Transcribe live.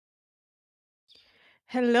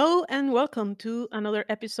Hello and welcome to another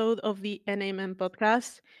episode of the NAmen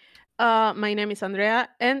podcast. My name is Andrea,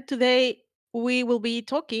 and today we will be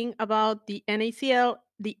talking about the NACL,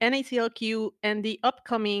 the NACLQ, and the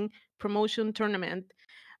upcoming promotion tournament.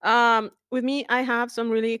 With me, I have some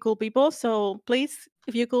really cool people. So please,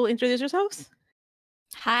 if you could introduce yourselves.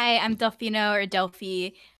 Hi, I'm Delphino or Delphi.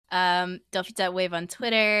 Delphi.wave on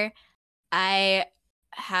Twitter. I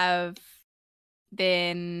have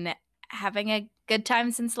been having a good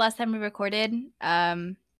time since the last time we recorded.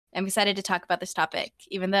 I'm excited to talk about this topic,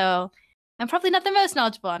 even though I'm probably not the most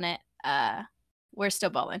knowledgeable on it. We're still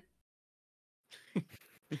balling.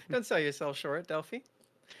 Don't sell yourself short, Delphi.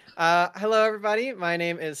 Hello, everybody. My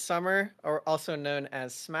name is Summer, or also known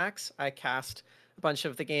as Smacks. I cast a bunch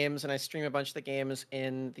of the games and I stream a bunch of the games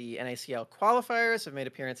in the NACL qualifiers. I've made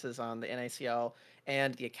appearances on the NACL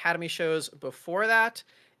and the Academy shows before that.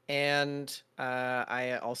 And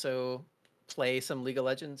I also play some League of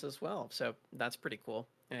Legends as well. So that's pretty cool.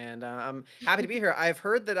 And I'm happy to be here. I've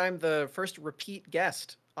heard that I'm the first repeat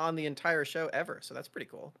guest on the entire show ever. So that's pretty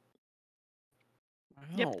cool.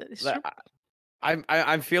 Yep, that is true.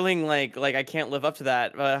 I'm feeling like I can't live up to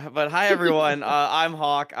that. But hi everyone, I'm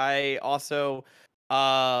Hawk. I also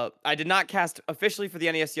I did not cast officially for the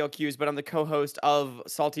NASCLQs, but I'm the co-host of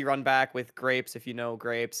Salty Run Back with Grapes, if you know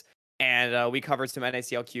Grapes, and we covered some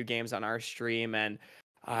NACLQ games on our stream. And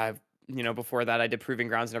before that I did Proving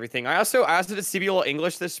Grounds and everything. I also did CBL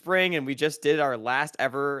English this spring, and we just did our last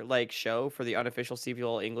ever show for the unofficial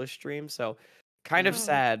CBL English stream. So kind of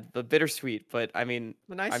sad, but bittersweet. But I mean,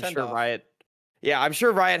 Nice I'm sure send-off. Riot. Yeah, I'm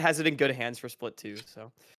sure Riot has it in good hands for Split 2.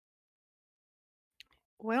 So.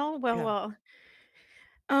 Well.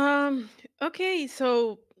 Okay,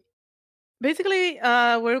 so basically,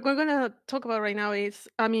 we're gonna talk about right now is,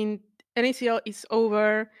 NACL is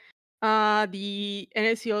over. The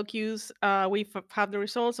NACLQs, we have the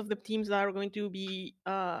results of the teams that are going to be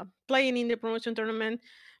playing in the promotion tournament.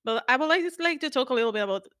 But I would like to talk a little bit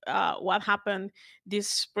about what happened this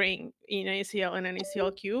spring in NACL and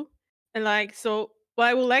NACLQ. And so what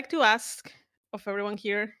I would like to ask of everyone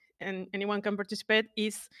here, and anyone can participate,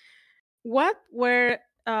 is what were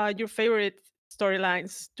your favorite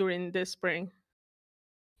storylines during this spring?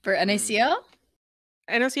 For NACL?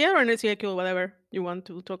 NACL or NACLQ, whatever you want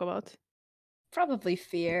to talk about. Probably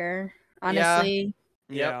Fear. Honestly.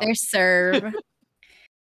 Yeah. Their serve.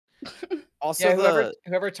 Also,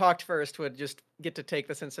 whoever talked first would just get to take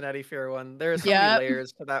the Cincinnati Fear one. There are so many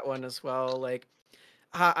layers to that one as well. Like,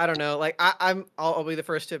 I don't know. Like, I'll be the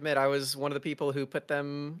first to admit I was one of the people who put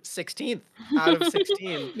them 16th out of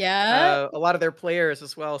 16. Yeah. A lot of their players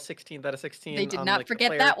as well, 16th out of 16. They did on, not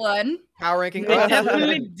forget that one. Power ranking. They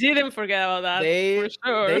definitely didn't forget about that. For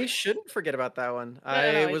sure. They shouldn't forget about that one.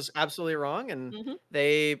 I was absolutely wrong, and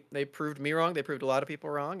they proved me wrong. They proved a lot of people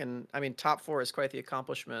wrong, and I mean, top 4 is quite the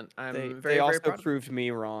accomplishment. They also proved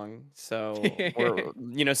me wrong. So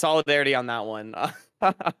we're solidarity on that one.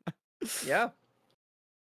 Yeah.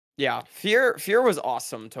 Yeah, Fear was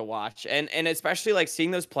awesome to watch, and especially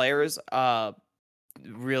seeing those players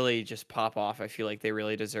really just pop off. I feel like they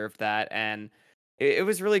really deserved that, and it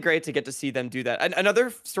was really great to get to see them do that.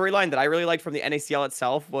 Another storyline that I really liked from the NACL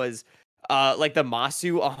itself was the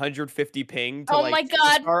Masu 150 ping to my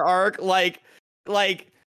God. Star arc.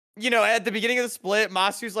 At the beginning of the split,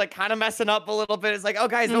 Masu's kind of messing up a little bit. It's like, oh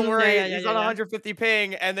guys, don't worry, he's on 150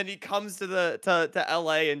 ping, and then he comes to to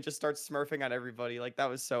LA and just starts smurfing on everybody. That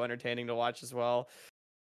was so entertaining to watch as well.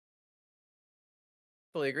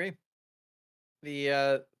 Fully agree.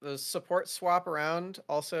 The support swap around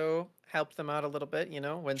also helped them out a little bit,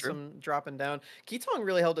 when some dropping down. Ketong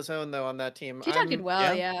really held his own though on that team. Ketong did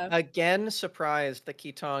well, yeah. Again, surprised that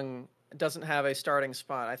Ketong doesn't have a starting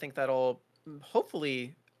spot. I think that'll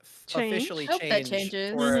hopefully officially change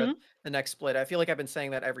for the next split. I feel like I've been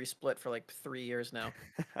saying that every split for 3 years now.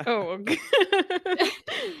 Oh, okay.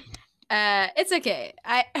 It's okay.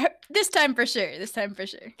 This time for sure.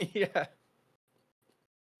 Yeah.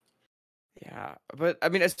 Yeah, but I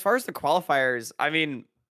mean, as far as the qualifiers, I mean,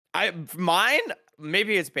 mine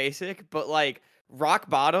maybe it's basic, but rock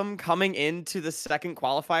bottom coming into the second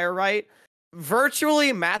qualifier, right?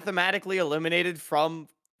 Virtually mathematically eliminated from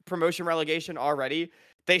promotion relegation already.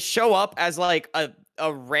 They show up as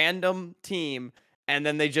a random team, and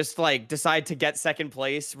then they just decide to get second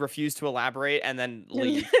place, refuse to elaborate, and then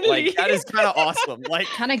leave. That is kind of awesome.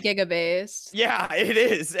 Kind of giga based. Yeah, it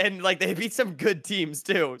is, and they beat some good teams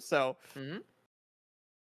too. So. Mm-hmm.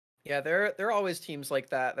 Yeah, there are always teams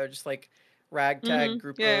like that. They're just ragtag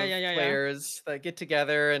group of players that get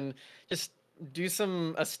together and just do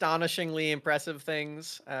some astonishingly impressive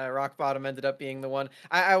things. Rock Bottom ended up being the one.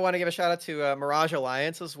 I want to give a shout out to Mirage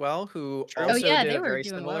Alliance as well, who True. Oh also yeah, did they a were very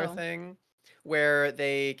doing similar well. thing, where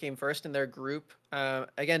they came first in their group.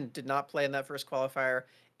 Again, did not play in that first qualifier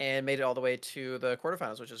and made it all the way to the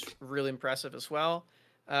quarterfinals, which is really impressive as well.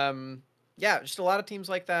 Yeah, just a lot of teams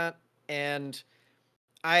like that, and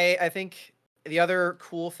I think the other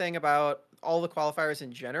cool thing about all the qualifiers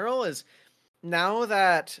in general is now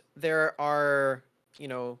that there are,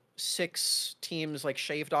 6 teams like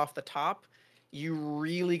shaved off the top, you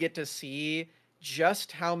really get to see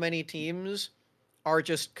just how many teams are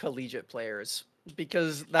just collegiate players,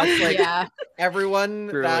 because that's like Yeah. everyone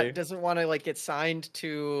Truly. that doesn't want to like get signed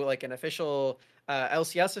to like an official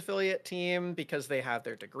LCS affiliate team because they have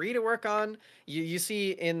their degree to work on. You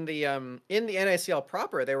see in the NACL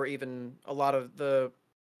proper, there were even a lot of the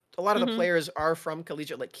Mhm. players are from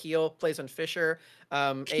collegiate. Like Keel plays on Fisher.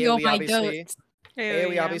 Kill AOE my obviously. goats.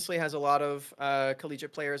 AOE Yeah. obviously has a lot of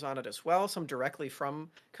collegiate players on it as well. Some directly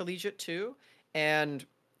from collegiate too, and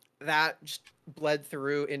that just bled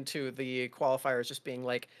through into the qualifiers, just being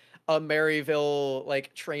like a Maryville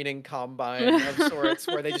like training combine of sorts,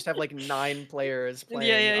 where they just have like 9 players Yeah, playing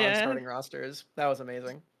yeah, on yeah. starting rosters. That was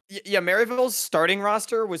amazing. Yeah, Maryville's starting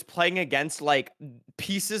roster was playing against like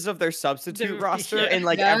pieces of their substitute roster Yeah. in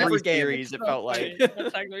like Yeah. every Every game. series. It So felt like. funny.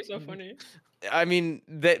 That's actually so funny. I mean,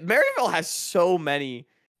 that Maryville has so many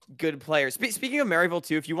good players. Speaking of Maryville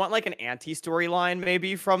too, if you want like an anti-storyline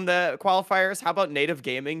maybe from the qualifiers, how about Native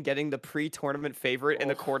Gaming getting the pre-tournament favorite in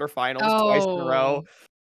the Oh. quarterfinals twice in a row? Oh.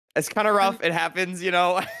 It's kind of rough. It happens, you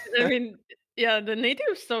know. I mean, yeah, the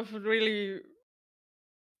native stuff really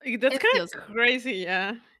that's It kind feels of crazy,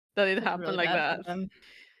 yeah, that it feels happened really like bad for that. them.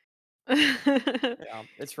 Yeah,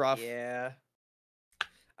 it's rough. Yeah.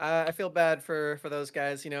 I feel bad for those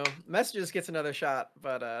guys. Messages gets another shot,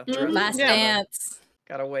 but the rest of Last them Yeah. dance.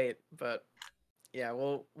 gotta wait. But yeah,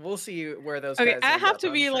 we'll see where those Okay, guys I end have up. to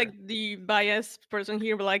I'm be sure. like the biased person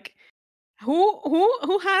here, but like,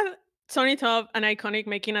 who had Tony Top and Iconic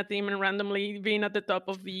making a team and randomly being at the top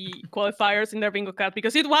of the qualifiers in their bingo card?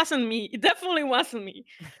 Because it wasn't me. It definitely wasn't me.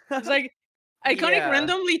 It's like Iconic Yeah.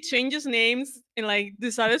 randomly changes names and like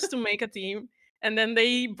decides to make a team, and then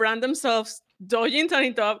they brand themselves dodging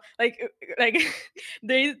Tony Top. Like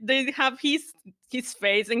they have his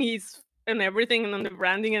face and his and everything on the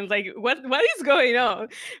branding, and like what is going on?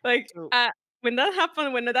 Like So- when that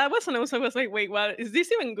happened, when that was announced, I was like, wait, what is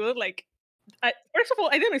this even good? Like, first of all,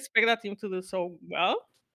 I didn't expect that team to do so well.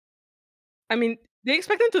 I mean, they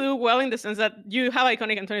expect them to do well in the sense that you have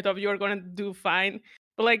Iconic and Tony Top, you are going to do fine.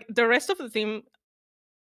 But like the rest of the team,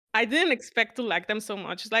 I didn't expect to like them so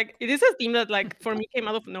much. Like it is a team that like for me came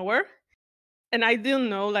out of nowhere, and I didn't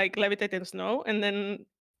know like Levitate and Snow, and then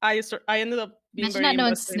I ended up being Imagine very not knowing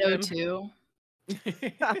invested in Snow them.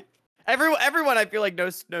 too. Everyone I feel like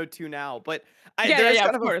knows Snow 2 now, but Yeah,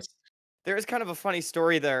 of course. there is kind of a funny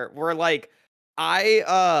story there where like I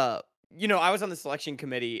I was on the selection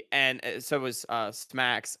committee and so was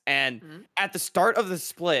Smax, and Mhm. at the start of the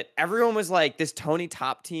split everyone was like this Tony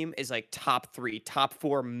Top team is like top 3 top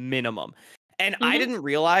 4 minimum, and I Mhm. didn't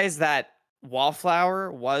realize that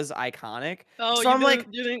Wallflower was Iconic. Oh, So I'm like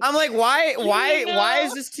you didn't. why You why didn't why know.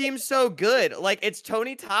 is this team so good? Like it's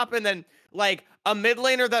Tony Top and then like a mid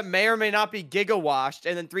laner that may or may not be giga washed,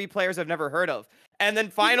 and then 3 players I've never heard of. And then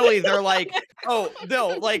finally they're like, oh no,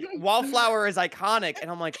 like Wallflower is Iconic. And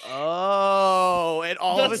I'm like, oh, it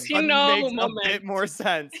all of a Does he sudden know makes a moment? bit more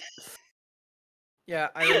sense. Yeah,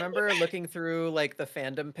 I remember looking through like the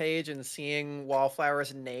fandom page and seeing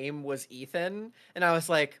Wallflower's name was Ethan, and I was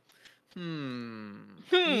like, Ethan,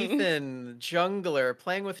 jungler,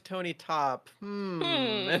 playing with Tony Top.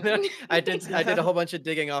 And then I did a whole bunch of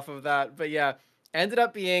digging off of that, but yeah, ended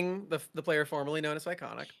up being the player formerly known as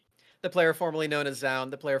Iconic, the player formerly known as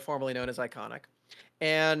Zound, the player formerly known as Iconic,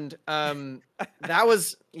 and that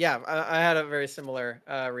was I had a very similar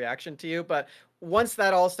reaction to you, but once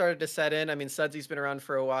that all started to set in, I mean, Sudsy's been around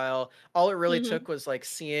for a while. All it really Mhm. took was like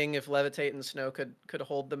seeing if Levitate and Snow could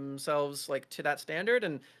hold themselves like to that standard,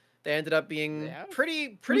 and they ended up being Yeah.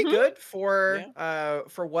 pretty Mhm. good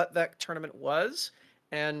for what that tournament was.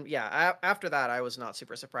 And yeah, after that, I was not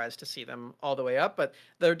super surprised to see them all the way up. But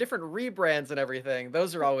the different rebrands and everything,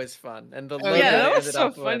 those are always fun. And the Oh, logo Yeah, yeah. they that was ended so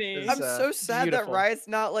up with funny. is I'm so sad beautiful. that Riot's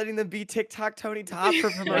not letting them be TikTok Tony Top for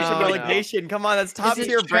promotion No, no. relegation. Come on, that's top This is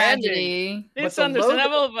tier branding. tragedy. It's the logo-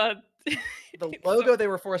 understandable, but The it's logo they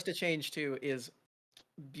were forced to change to is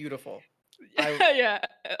beautiful. yeah,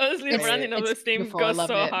 honestly, It's- branding of it's this team beautiful, I goes love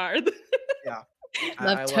so it. hard.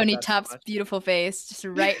 Love I Tony that so Top's much. beautiful face, just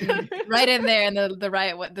right in there in the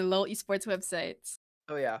Riot the little esports websites.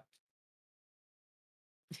 Oh yeah.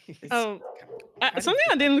 Oh, How do something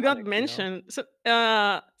you I didn't get get iconic, mentioned. So,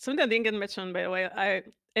 something I didn't get mentioned, by the way.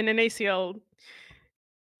 In an ACL,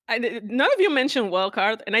 none of you mentioned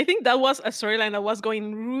wildcard, and I think that was a storyline that was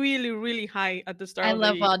going really, really high at the start I of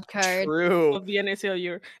love the wildcard. True. NACL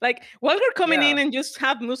year. Like wildcard coming in Yeah. and just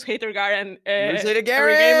have Moose Hater Garen Moose Hater every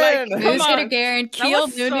game. Like, Garen! come Moose Hater on, Garen, that Keel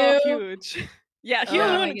was so Nunu. huge. Yeah, Oh Heal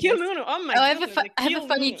Yeah. my Nunu, Heal goodness. Nunu. Oh my Oh, goodness, like, I have a Heal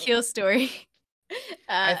funny Nunu. Keel story.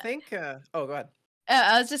 I think. Oh, go ahead.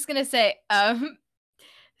 I was just gonna say,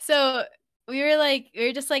 so we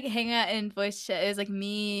were just like hanging out in voice chat. It was like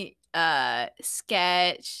me,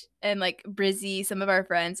 Sketch, and like Brizzy, some of our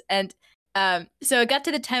friends, and so it got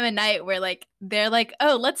to the time of night where like they're like,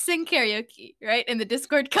 oh, let's sing karaoke, right, in the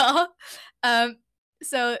Discord call.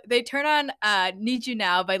 So they turn on "Need You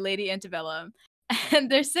Now" by Lady Antebellum.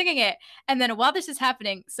 And they're singing it. And then while this is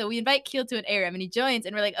happening, so we invite Keel to an ARAM and he joins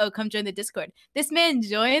and we're like, oh, come join the Discord. This man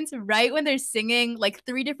joins right when they're singing like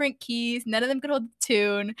 3 different keys. None of them can hold the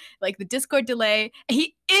tune, like the Discord delay. And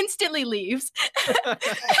he instantly leaves.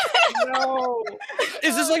 No.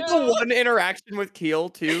 Is this like the one interaction with Keel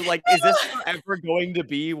too? Like, is this ever going to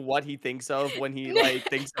be what he thinks of when he like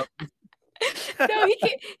thinks of? No, he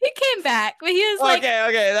came back, but he was like,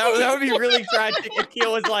 Okay, that would be really tragic if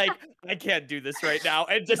Keel was like, I can't do this right now,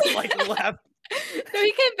 and just like left. So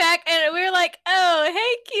he came back and we were like, oh,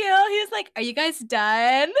 hey, Keel. He was like, are you guys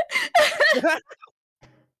done?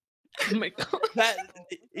 Oh my god.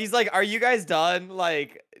 He's like, are you guys done?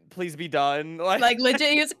 Like, please be done. Like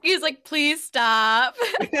legit, he was like, please stop.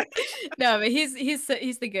 No, but he's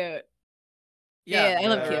the goat. Yeah, I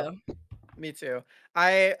love Keel. Me too.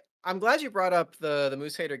 I'm glad you brought up the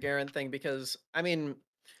Moose Hater Garen thing because I mean,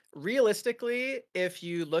 realistically, if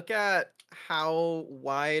you look at how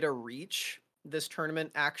wide a reach this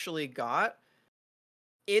tournament actually got,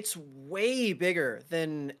 it's way bigger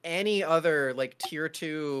than any other like tier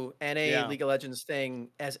 2 NA Yeah. League of Legends thing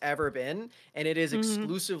has ever been, and it is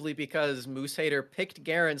exclusively because Moose Hater picked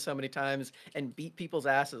Garen so many times and beat people's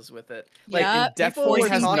asses with it. Like, Yeah, It definitely people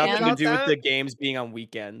were has talking nothing to about do with that. the games being on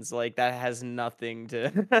weekends. Like, that has nothing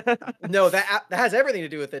to. No, that has everything to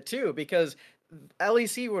do with it too, because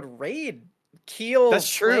LEC would raid Keel. That's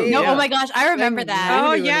true, Flame, No, yeah. oh my gosh, I remember Flame, that.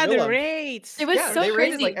 Oh Nunu, yeah, and the Avila. raids. It was Yeah, so they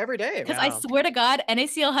raided crazy. like every day. Because Yeah. I swear to God,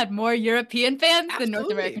 NACL had more European fans than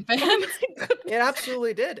North American fans. It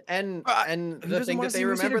absolutely did. And Who the doesn't thing wanna that see they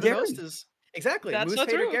Moose Hater remember the most Garen? is exactly That's Moose so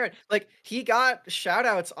Hater true. Garen. Like, he got shout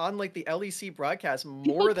outs on like the LEC broadcast more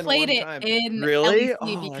People than played one it time. in Really? LEC Oh,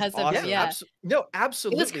 that's because of awesome. yeah. No, It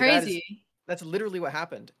absolutely. was crazy. That's literally what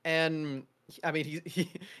happened. And I mean,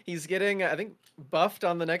 he's getting, I think, buffed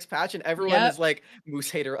on the next patch, and everyone Yep. is like, Moose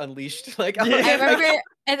Hater unleashed. Like, Yeah. I remember,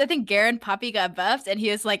 and I think Garen Poppy got buffed, and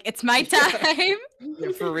he was like, "It's my time."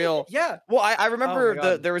 Yeah, for real. yeah. Well, I remember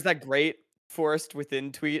God. there was that great Forest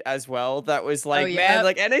Within tweet as well that was like, man, yep.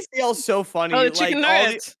 like NACL is so funny. Oh, the Like chicken all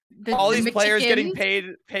nuggets. these players getting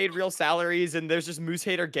McChickens. paid real salaries, and there's just Moose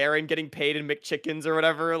Hater Garen getting paid in McChickens or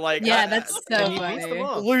whatever. Like, Yeah, that's so and he beats them funny.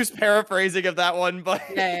 all. loose paraphrasing of that one, but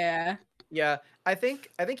Yeah. Yeah, I think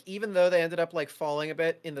even though they ended up like falling a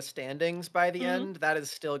bit in the standings by the end, that is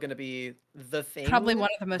still going to be the thing. Probably one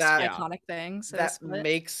of the most that, iconic things. that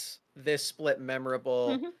makes this split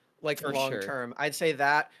memorable, like For long sure. term. I'd say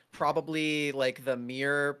that probably like the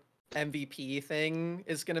Mir MVP thing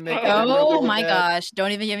is going to make it Oh memorable a my bit. gosh!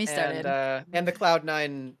 Don't even get me started. And the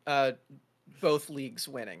Cloud9 both leagues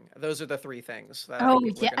winning. Those are the 3 things that Oh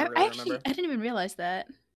people yeah, are going to really remember. I didn't even realize that.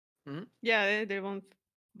 Yeah, they won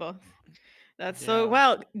both. That's Yeah. so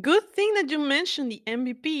well. Good thing that you mentioned the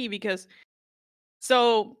MVP because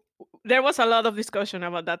there was a lot of discussion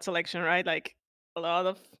about that selection, right? Like a lot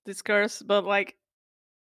of discourse, but like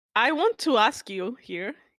I want to ask you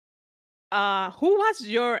here, who was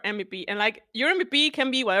your MVP? And like your MVP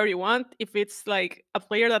can be whatever you want. If it's like a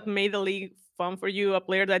player that made the league fun for you, a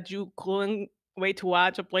player that you couldn't wait to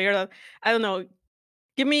watch, a player that I don't know.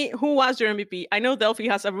 Give me who was your MVP. I know Delphi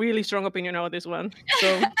has a really strong opinion about this one,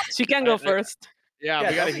 so she can go first. yeah, we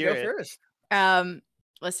gotta Delphi, hear go it. first.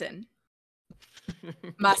 Listen,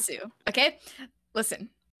 Masu. Okay, listen.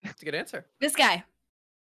 That's a good answer. This guy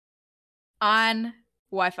on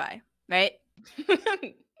Wi-Fi, right?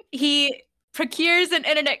 He procures an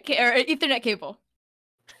internet or Ethernet cable,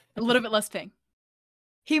 a little bit less ping.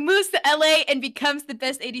 He moves to LA and becomes the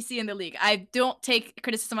best ADC in the league. I don't take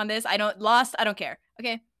criticism on this. I don't care.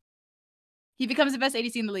 Okay. He becomes the best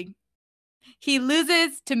ADC in the league. He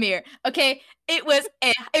loses to Mir. Okay. It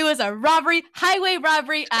was a robbery, highway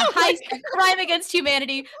robbery, a crime against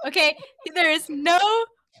humanity. Okay. There is no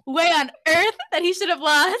way on earth that he should have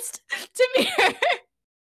lost to Mir.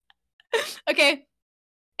 Okay.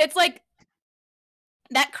 It's like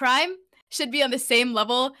that crime should be on the same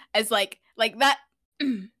level as like that.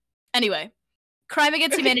 Anyway, crime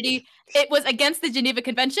against humanity. It was against the Geneva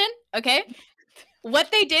Convention. Okay,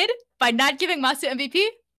 what they did by not giving Masu MVP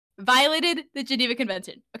violated the Geneva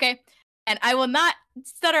Convention. Okay, and I will not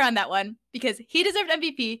stutter on that one because he deserved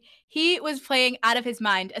MVP. He was playing out of his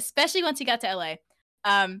mind, especially once he got to LA.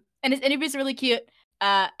 And his interviews are really cute.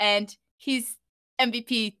 And he's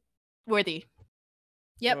MVP worthy.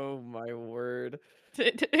 Yep. Oh my word.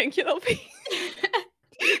 Thank you, LP.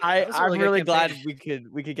 That was a I'm really good really glad campaign.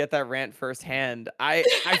 we could get that rant firsthand. I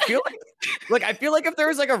feel like I feel like if there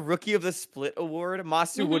was like a rookie of the split award,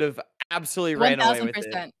 Masu would have absolutely ran away with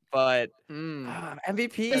it. 1000%. But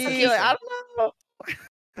MVP, like, I don't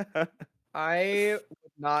know. I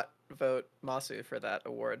would not vote Masu for that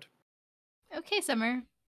award. Okay, Summer.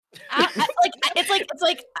 It's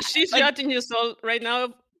like She's judging you so right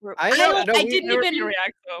now. I know. I No, didn't even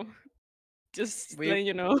react though. Just letting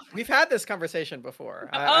you know. We've had this conversation before.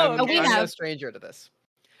 Oh, I'm okay. no have. stranger to this.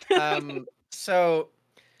 So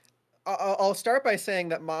I'll start by saying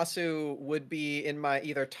that Masu would be in my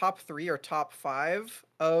either top 3 or top 5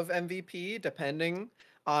 of MVP, depending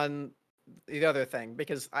on the other thing,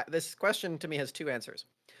 because this question to me has 2 answers.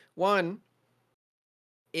 One,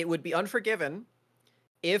 it would be Unforgiven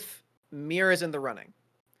if Mir is in the running.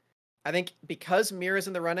 I think because Mir is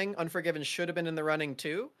in the running, Unforgiven should have been in the running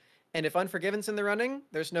too. And if Unforgiven's in the running,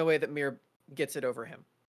 there's no way that Mir gets it over him.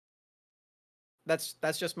 That's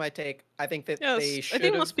just my take. I think that they should. I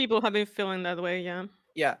think most people have been feeling that way. Yeah.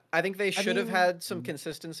 Yeah, I think they should have mean- had some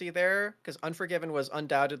consistency there because Unforgiven was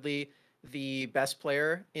undoubtedly the best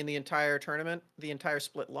player in the entire tournament, the entire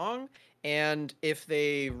split long. And if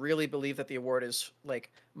they really believe that the award is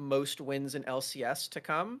like most wins in LCS to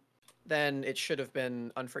come, then it should have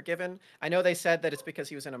been Unforgiven. I know they said that it's because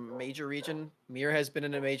he was in a major region. Mir has been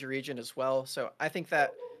in a major region as well. So I think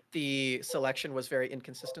that the selection was very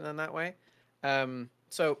inconsistent in that way.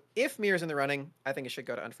 So if Mir is in the running, I think it should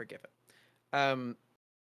go to Unforgiven.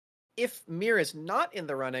 If Mir is not in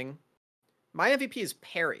the running, my MVP is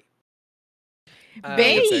Perry.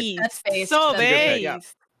 Based. That's based. So That's a good pick.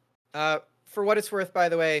 based. For what it's worth, by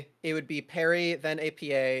the way, it would be Perry, then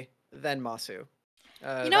APA, then Masu.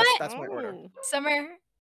 You know what? That's my order. Summer,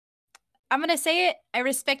 I'm gonna say it. I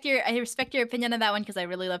respect your opinion on that one because I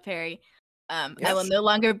really love Perry. I will Yes. no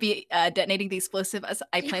longer be detonating the explosive as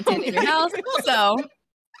I planted in your house. So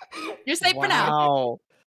you're safe for now.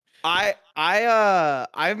 Wow.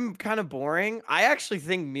 I'm kind of boring. I actually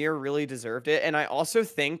think Mir really deserved it, and I also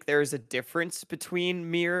think there's a difference between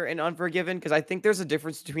Mir and Unforgiven because I think there's a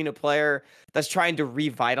difference between a player that's trying to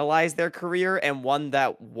revitalize their career and one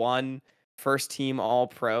that won first team all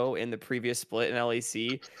pro in the previous split in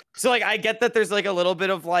LEC. So like I get that there's like a little bit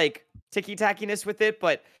of like ticky-tackiness with it,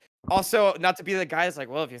 but also not to be the guy that's like,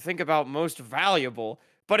 well, if you think about most valuable,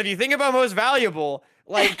 but if you think about most valuable,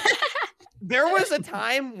 like there was a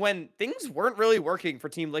time when things weren't really working for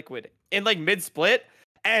Team Liquid in like mid-split,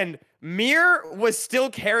 and Mir was still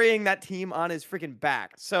carrying that team on his freaking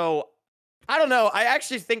back. So I don't know. I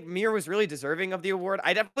actually think Mir was really deserving of the award.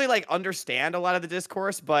 I definitely like understand a lot of the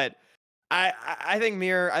discourse, but I think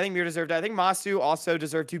Mir deserved it. I think Masu also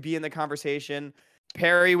deserved to be in the conversation.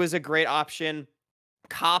 Perry was a great option.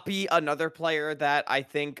 Copy, another player that I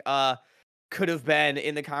think could have been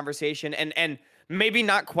in the conversation, and maybe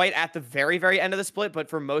not quite at the very, very end of the split, but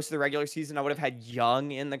for most of the regular season, I would have had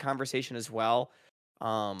Young in the conversation as well.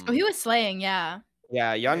 Oh, he was slaying, yeah.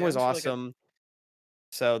 Yeah, Young was really awesome.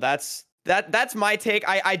 So that's my take.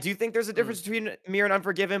 I do think there's a difference between Mir and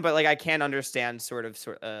Unforgiven, but like I can understand sort of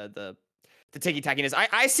the ticky-tackiness.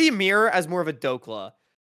 I see Mir as more of a Dokla,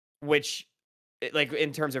 which like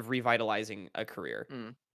in terms of revitalizing a career.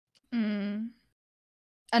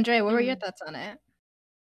 Andre, what were your thoughts on it?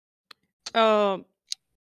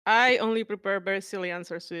 I only prepare very silly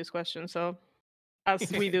answers to this question, so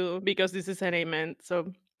as we do, because this is an NAmen.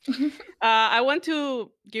 So I want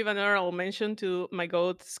to give an honorable mention to my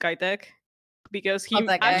goat, Skytech, because he Love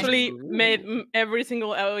that guy. actually made every single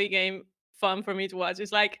LoE game fun for me to watch.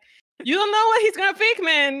 It's like, you don't know what he's going to pick,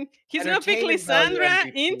 man. He's going to pick Entertainment value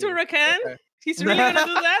Lissandra MVP. into Rakan. Okay. He's really going to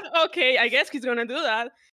do that? Okay, I guess he's going to do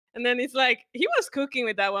that. And then it's like, he was cooking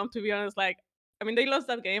with that one, to be honest. Like, I mean, they lost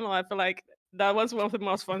that game. I feel like that was one of the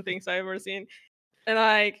most fun things I've ever seen. And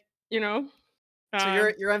like, you know.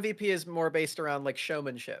 So your MVP is more based around like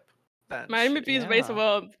showmanship. Then My MVP is based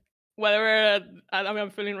on whatever I'm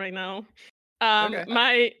feeling right now. Okay.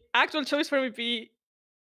 My actual choice for MVP,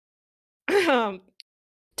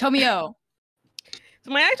 Tomio.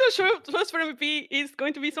 So my actual choice for MVP is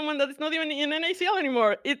going to be someone that is not even in NACL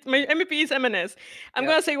anymore. My MVP is MNS. I'm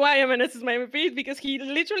gonna say why MNS is my MVP because he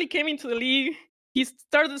literally came into the league. He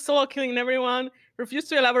started solo killing everyone, refused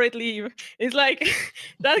to elaborate leave. It's like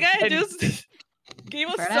that guy just gave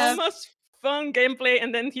us so much fun gameplay,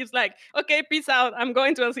 and then he's like, "Okay, peace out. I'm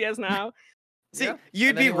going to LCS now." See,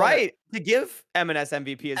 you'd be right to give MNS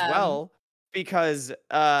MVP as well, because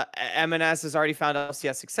MNS has already found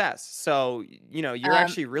LCS success. So, you're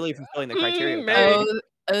actually really fulfilling the criteria. With that.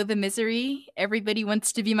 Oh, the misery. Everybody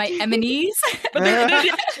wants to be my MNEs. But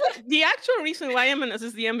the actual reason why MNS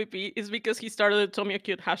is the MVP is because he started the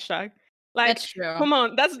TomioCute hashtag. Like, that's true. Come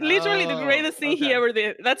on, that's literally the greatest thing he ever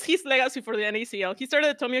did. That's his legacy for the NACL. He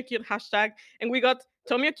started the TomioCute hashtag, and we got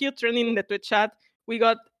TomioCute trending in the Twitch chat. We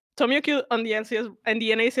got TomioCute on the LCS and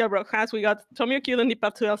the NACL broadcast. We got TomioCute on the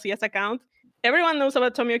Path to LCS account. Everyone knows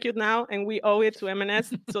about TomioCute now, and we owe it to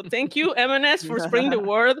MNS. So thank you, MNS, for spreading the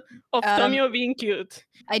word of Tomio being cute.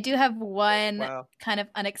 I do have one kind of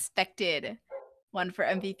unexpected one for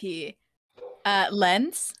MVP.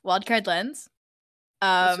 Lens, wildcard Lens.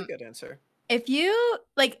 That's a good answer. If you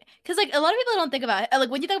because a lot of people don't think about it.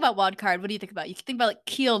 When you think about wildcard, what do you think about? You think about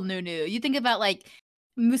Keel Nunu. You think about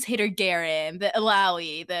Moose Hater Garen, the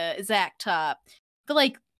Alawi, the Zach Top.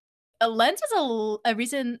 But Lens was a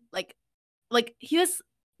reason he was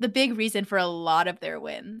the big reason for a lot of their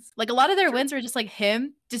wins. A lot of their wins were just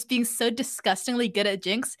him just being so disgustingly good at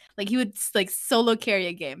Jinx. He would solo carry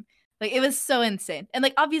a game. It was so insane.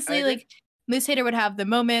 And obviously Moose Hater would have the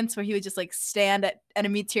moments where he would just stand at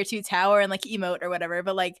enemy tier 2 tower and emote or whatever.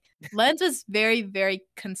 But Lens was very, very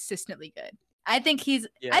consistently good. I think he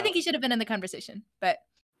should have been in the conversation. But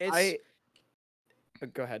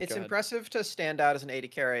go ahead. It's impressive to stand out as an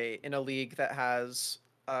AD carry in a league that has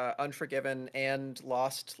Unforgiven and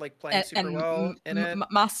Lost playing super well in it.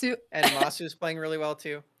 Masu. And Masu's playing really well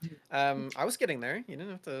too. I was getting there. You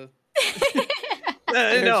didn't have to.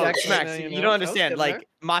 No, Max, you don't understand.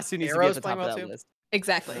 Masu needs to be at the top of that list.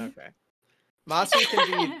 Exactly. Okay. Masu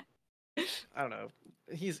can be. I don't know.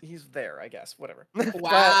 He's there, I guess. Whatever.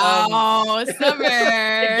 Wow, Summer.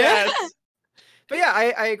 Yes. But yeah,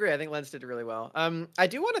 I agree. I think Lens did really well. I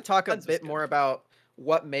do want to talk a bit more about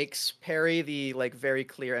what makes Perry the very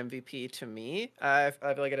clear MVP to me. I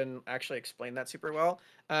feel like I didn't actually explain that super well.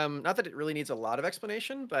 Not that it really needs a lot of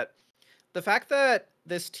explanation, but the fact that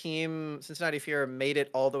this team, Cincinnati Fear, made it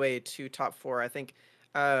all the way to top 4, I think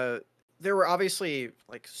there were obviously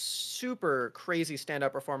super crazy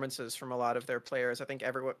stand-up performances from a lot of their players. I think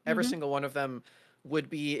every single one of them would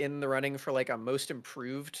be in the running for a most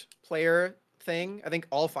improved player thing. I think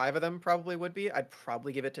all 5 of them probably would be. I'd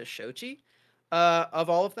probably give it to Shochi of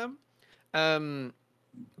all of them.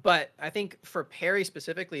 But I think for Perry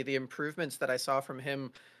specifically, the improvements that I saw from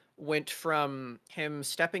him went from him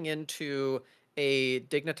stepping into a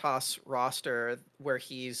Dignitas roster where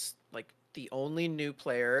he's the only new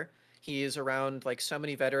player. He's around so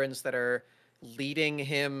many veterans that are leading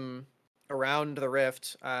him around the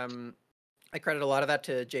Rift. I credit a lot of that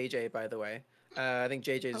to JJ, by the way. I think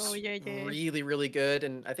JJ's really, really good,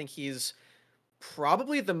 and I think he's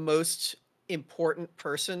probably the most important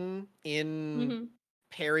person in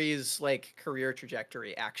Perry's career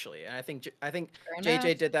trajectory, actually. And I think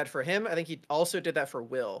JJ did that for him. I think he also did that for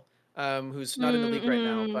Will, who's not in the league right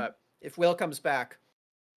now. But if Will comes back,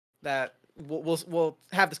 that we'll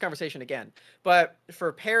have this conversation again. But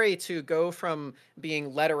for Perry to go from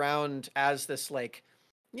being led around as this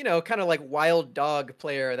kind of wild dog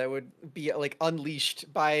player that would be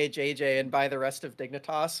unleashed by JJ and by the rest of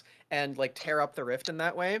Dignitas and tear up the Rift in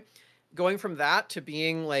that way, going from that to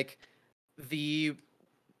being the,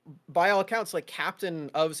 by all accounts, captain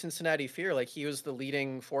of Cincinnati Fear. He was the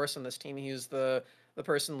leading force on this team. He was the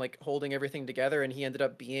person holding everything together, and he ended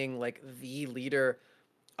up being the leader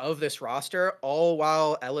of this roster, all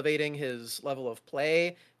while elevating his level of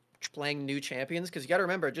play, playing new champions. Because you got to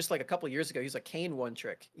remember, just a couple years ago, he's a Kayn one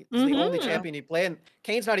trick. He's the only champion he played, and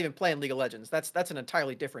Kayn's not even playing League of Legends. That's an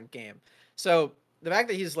entirely different game. So the fact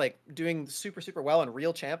that he's doing super, super well in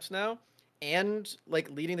real champs now, and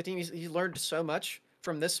leading the team, he's learned so much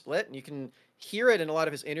from this split, and you can hear it in a lot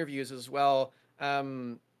of his interviews as well.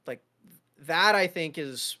 That I think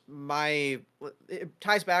is it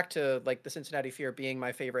ties back to the Cincinnati Fear being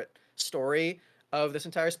my favorite story of this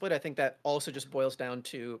entire split. I think that also just boils down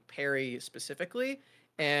to Perry specifically,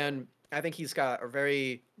 and I think he's got a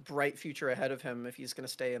very bright future ahead of him if he's going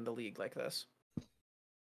to stay in the league like this.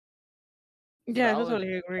 Yeah, I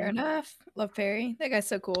totally agree. Fair enough. Love Perry. That guy's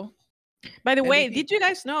so cool. By the way, did you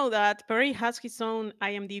guys know that Perry has his own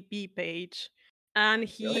IMDb page? And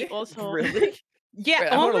he also... Really? Yeah,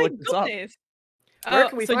 Wait, I oh wanna my look this up. goodness. Where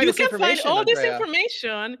can we so find you this can find information, all this Andrea?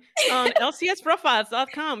 information on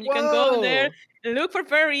lcsprofiles.com. You can go there, Whoa! look for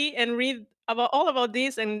Perry, and read all about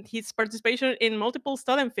this and his participation in multiple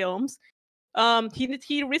student films.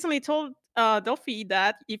 He recently told Delphi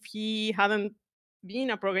that if he hadn't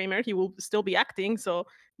been a programmer, he will still be acting. So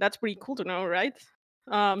that's pretty cool to know, right?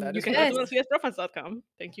 That You is can very go to cool. lcsprofiles.com.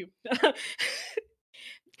 Thank you.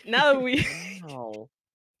 Now that we Wow.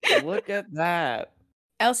 Look at that.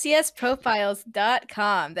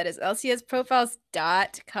 lcsprofiles.com. That is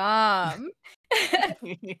lcsprofiles.com. no,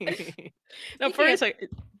 Speaking Perry of- is like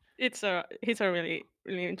he's a really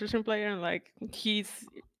really interesting player, and like he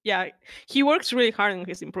works really hard on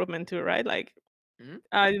his improvement too, right? Like Mhm.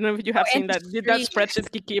 I don't know if you have and seen that streaks. spreadsheet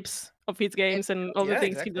he keeps of his games and all the Yeah,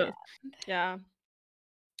 things exactly. he does. Yeah,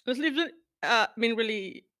 I was been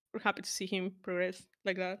really happy to see him progress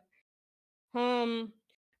like that.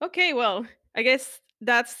 Okay, well, I guess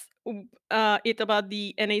that's it about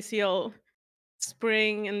the NACL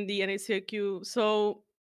spring and the NACLQ. So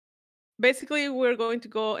basically, we're going to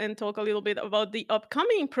go and talk a little bit about the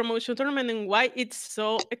upcoming promotion tournament and why it's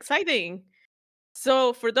so exciting.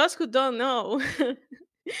 So, for those who don't know,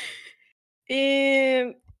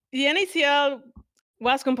 the NACL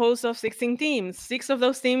was composed of 16 teams. 6 of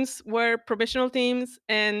those teams were professional teams,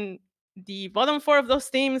 and the bottom 4 of those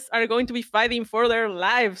teams are going to be fighting for their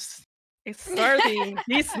lives starting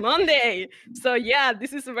this Monday. So, yeah,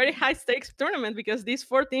 this is a very high stakes tournament because these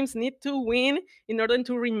 4 teams need to win in order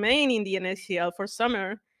to remain in the NACL for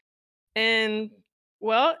summer. And,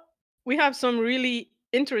 well, we have some really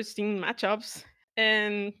interesting matchups.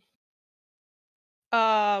 And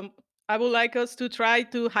I would like us to try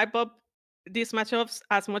to hype up these matchups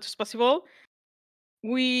as much as possible.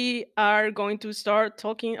 We are going to start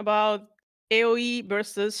talking about AoE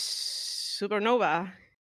versus Supernova.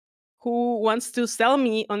 Who wants to sell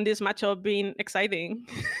me on this matchup being exciting?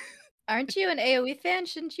 Aren't you an AoE fan?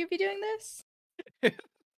 Shouldn't you be doing this?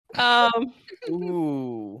 um,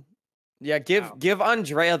 Ooh. Yeah, Wow. give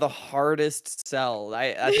Andrea the hardest sell.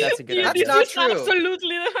 That's a good yeah, idea. That's not this is true.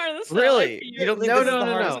 absolutely the hardest sell. Really? You don't think No, this is no, the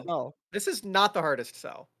no, hardest no. sell? This is not the hardest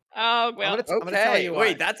sell. Oh well. I'm gonna tell Okay. you why.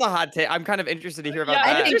 Wait, that's a hot take. I'm kind of interested to hear about Yeah,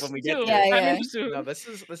 I'm that think- when we interested get too. there. Yeah, I'm yeah. interested. No,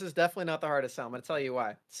 this is definitely not the hardest sell. I'm gonna tell you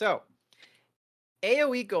why. So,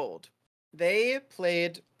 AoE Gold, they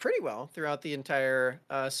played pretty well throughout the entire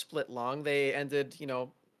split long. They ended,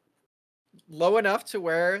 low enough to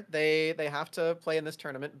where they have to play in this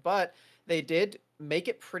tournament, but they did make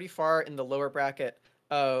it pretty far in the lower bracket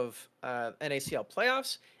of NACL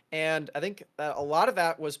playoffs, and I think a lot of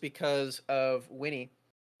that was because of Winnie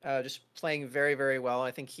just playing very, very well.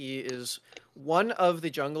 I think he is one of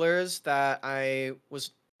the junglers that I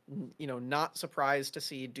was, not surprised to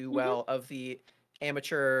see do well of the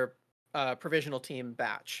amateur provisional team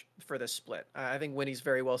batch for this split. I think Winnie's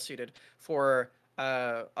very well suited for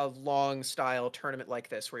a long style tournament like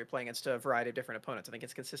this where you're playing against a variety of different opponents. I think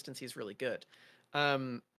his consistency is really good.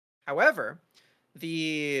 However,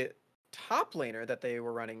 the top laner that they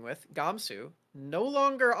were running with, Gamsu, no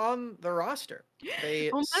longer on the roster.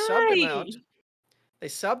 They Oh subbed him my. out. They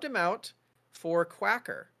subbed him out for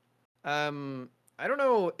Quacker. I don't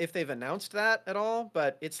know if they've announced that at all,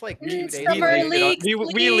 but it's like 2 It's days summer away. league.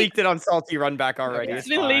 We leaked it on Salty Runback already. Okay. It's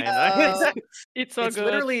It's been leaked. fine. It's so It's good.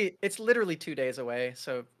 literally 2 days away,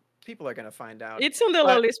 so people are gonna find out. It's on the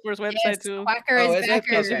But- Lowly Sports website Yes, too. Quacker Oh, is is it?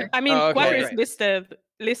 backer. Okay. I mean, Oh, okay. Quacker is Great.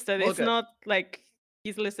 listed. Well, It's good. not like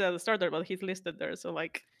he's listed as a starter, but he's listed there. So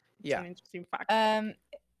like, it's Yeah. an interesting fact.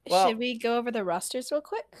 Well- Should we go over the rosters real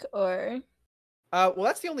quick, or Well,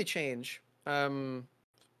 that's the only change.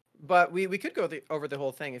 But we could go over the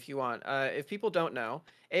whole thing if you want. If people don't know,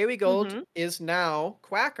 AoE Gold Mhm. is now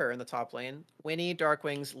Quacker in the top lane. Winnie,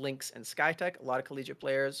 Darkwings, Lynx, and Skytech. A lot of collegiate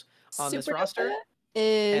players on this Supernova roster.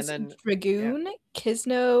 is And then- Dragoon,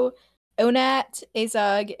 Kisno, Onat,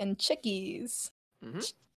 Azog, and Chickies.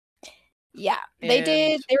 Mhm. Yeah, they And-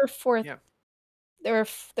 did. They were fourth. Yeah. They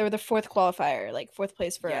were the fourth qualifier, like fourth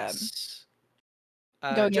place for Yes.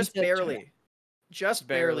 going Just into the tournament. barely. Just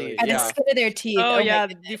barely. At Yeah. the skin of their teeth. Oh, my yeah,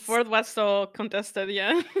 the goodness. fourth was so contested.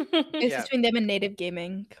 Yeah. It's Yeah. between them and Native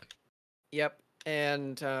Gaming. Yep.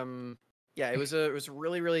 And yeah, it was a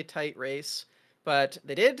really, really tight race, but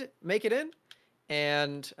they did make it in.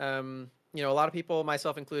 And a lot of people,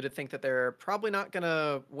 myself included, think that they're probably not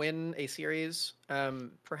gonna win a series.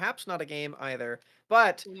 Perhaps not a game either.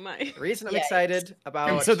 But Oh my. the reason I'm Yikes. excited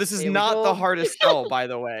about So this is AoE not the Gold- hardest sell, by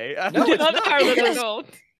the way. No, it's Not not, harder than because- gold.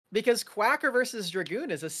 because Quacker versus Dragoon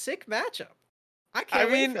is a sick matchup. I can't I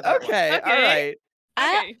wait mean, for that one. okay, all Okay. right.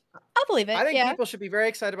 Okay. I'll believe it. I think Yeah. people should be very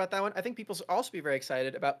excited about that one. I think people should also be very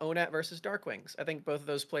excited about Onat versus Darkwings. I think both of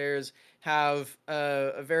those players have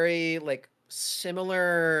a very like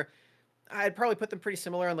similar. I'd probably put them pretty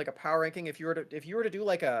similar on like a power ranking. If you were to do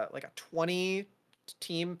like a 20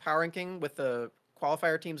 team power ranking with the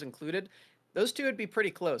qualifier teams included, those two would be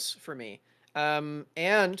pretty close for me.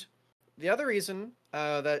 And the other reason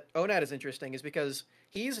that Onat is interesting is because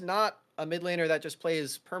he's not a mid laner that just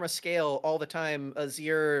plays perma scale all the time,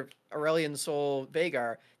 Azir, Aurelion Sol,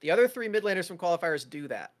 Veigar. The other three mid laners from qualifiers do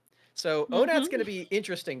that. So Onat's going to be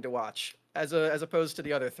interesting to watch as opposed to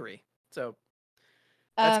the other three. So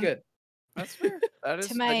that's good. That's fair. That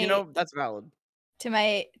is, my- that's valid. To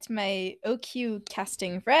my OQ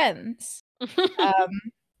casting friends. Um,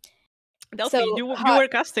 Delphi, So, you hot- were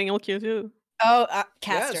casting LQ too.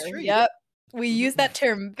 caster. true, you Yep. We use that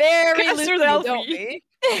term very Caster loosely, Delphi. don't we?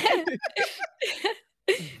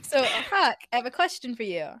 So, Hawk, I have a question for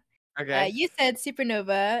you. Okay. You said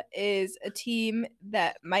Supernova is a team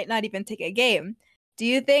that might not even take a game. Do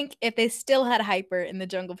you think if they still had Hyper in the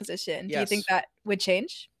jungle position, do you think Yes. that would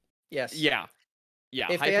change? Yes. Yeah.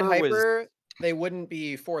 If they had Hyper, they wouldn't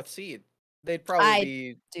be 4th seed. They'd probably I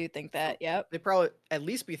be. Do you think that? Yep. They'd probably at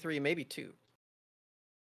least be 3, maybe 2.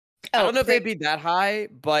 I don't know if they'd be that high,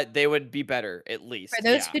 but they would be better at least. For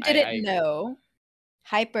those Yeah, who I didn't agree. know,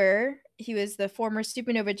 Hyper, he was the former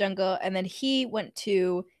Supernova jungle, and then he went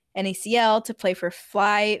to NACL to play for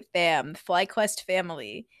FlyQuest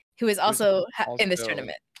family, who is also in this also-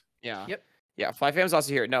 tournament. Yeah. Yep. Yeah, FlyFam's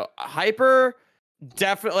also here. No, Hyper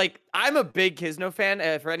definitely, like, I'm a big Kisno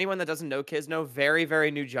fan. For anyone that doesn't know Kisno, very,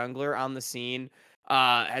 very new jungler on the scene.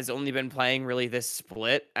 Has only been playing really this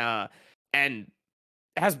split. And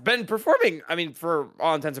has been performing, I mean, for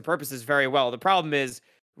all intents and purposes, very well. The problem is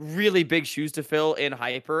really big shoes to fill in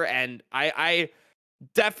Hyper, and I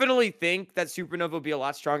definitely think that Supernova would be a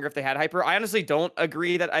lot stronger if they had Hyper. I honestly don't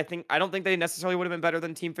agree that I don't think they necessarily would have been better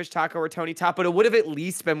than Team Fish Taco or Tony Top, but it would have at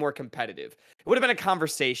least been more competitive. It would have been a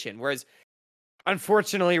conversation. Whereas,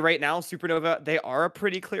 unfortunately, right now, Supernova, they are a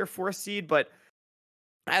pretty clear 4th seed, but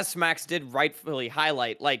as Smacks did rightfully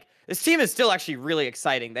highlight, like, this team is still actually really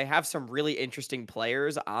exciting. They have some really interesting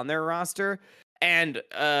players on their roster. And,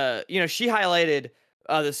 she highlighted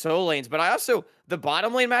the solo lanes, but the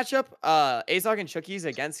bottom lane matchup, Azog and Chookies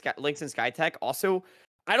against Lynx and Skytech, also,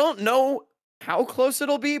 I don't know how close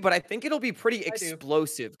it'll be, but I think it'll be pretty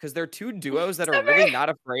explosive because they're two duos that are really not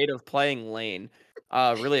afraid of playing lane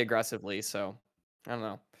really aggressively. So, I don't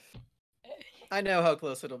know. I know how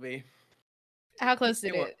close it'll be. How close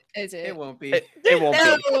is it? It won't be. It won't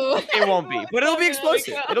No. be. It won't be. But it'll be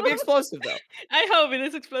explosive. It'll be explosive, though. I hope it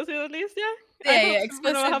is explosive at least, yeah. Yeah,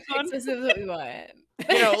 Supernova have fun. explosive is what we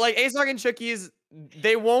want. Like Azog and Chookies,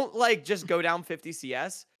 they won't like just go down 50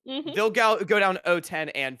 CS. Mhm. They'll go down 010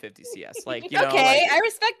 and 50 CS. Like, Okay, I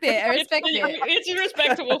respect it. I respect it. It's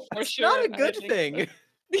respectable for It's sure. not a I good think. thing.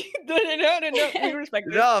 No, we respect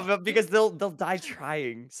it. No, but because they'll die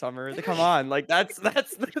trying, Summer. Come on, like that's what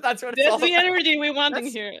it's all That's the about. energy we want in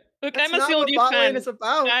That's- here. Look, That's I'm a not what CLG bot lane fan. is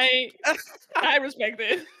about. I respect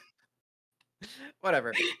it.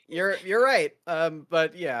 Whatever. You're right.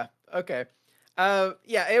 But yeah. Okay.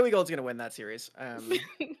 AoE Gold's gonna win that series. I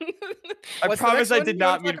What's the promise next I one did you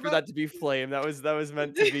wanna not mean talk for about? that to be flame. That was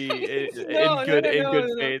meant to be No, in good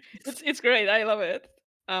no. faith. It's great. I love it.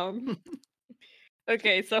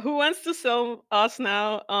 Okay, so who wants to sell us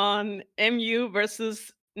now on MU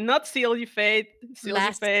versus not CLG Fate, CLG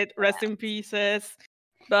Last Fate, rest in pieces,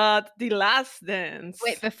 but the Last Dance.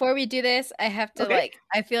 Wait, before we do this, I have to Okay.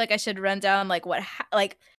 I feel like I should run down like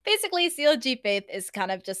basically CLG Faith is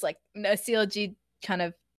kind of just like no CLG kind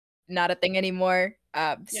of not a thing anymore.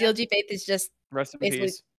 CLG Faith is just Rest in basically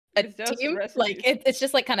peace. a It's just team. rest in Like peace. it's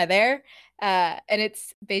just like kind of there. And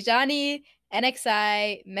it's Bejani,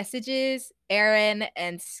 NXI, Messages, Aaron,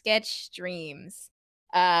 and Sketch Streams.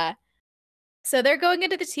 So they're going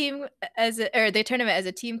into the team the tournament as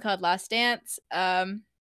a team called Last Dance.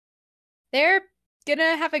 They're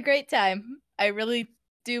gonna have a great time. I really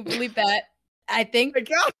do believe that. I think My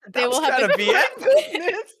God, they will have gotta a be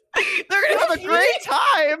it. They're gonna have a great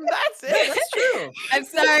time. That's it. That's true.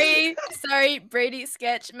 I'm sorry, Brady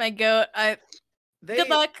Sketch, my goat. Good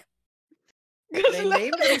luck. They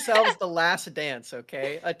named themselves the Last Dance,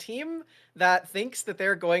 okay? A team that thinks that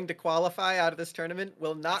they're going to qualify out of this tournament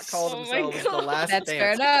will not call Oh my themselves the God. Last That's Dance.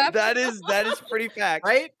 fair enough. That is pretty fact.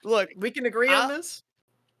 Right? Look, We can agree on this?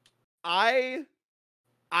 I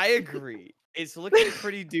agree. It's looking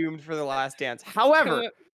pretty doomed for the Last Dance. However,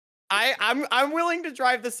 I'm willing to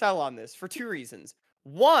drive the sell on this for two reasons.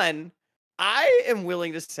 One, I am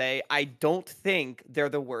willing to say I don't think they're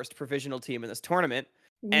the worst provisional team in this tournament.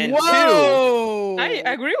 And Whoa! I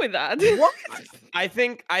agree with that. What? I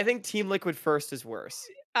think Team Liquid First is worse.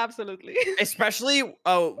 Absolutely. Especially,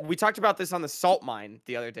 we talked about this on the Salt Mine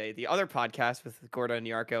the other day, the other podcast with Gordo and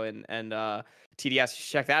Yarko and TDS. You should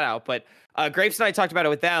check that out. But Grapes and I talked about it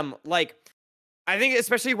with them. Like, I think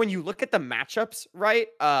especially when you look at the matchups, right?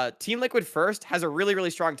 Team Liquid First has a really,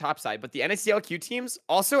 really strong top side, but the NACLQ teams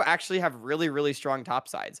also actually have really, really strong top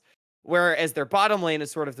sides. Whereas their bottom lane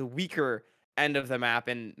is sort of the weaker end of the map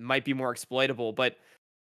and might be more exploitable. But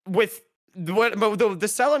with the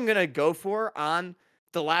sell I'm gonna go for on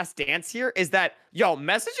the Last Dance here is that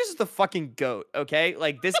Message is the fucking GOAT. Okay,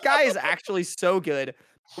 like this guy is actually so good.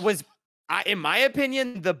 Was in my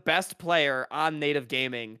opinion the best player on native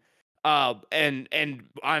gaming, and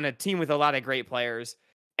on a team with a lot of great players,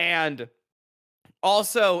 and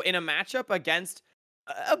also in a matchup against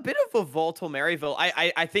a bit of a volatile Maryville.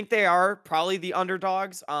 I think they are probably the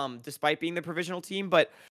underdogs, despite being the provisional team,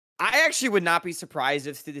 but I actually would not be surprised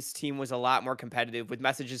if this team was a lot more competitive with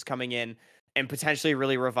Messages coming in and potentially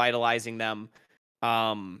really revitalizing them.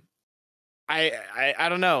 I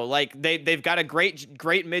don't know. Like they've got a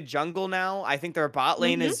great mid jungle now. I think their bot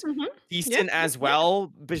lane is decent as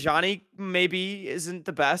well. Bajani maybe isn't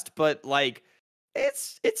the best, but like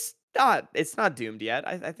it's not doomed yet.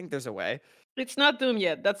 I think there's a way. It's not doomed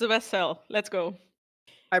yet. That's the best sell. Let's go.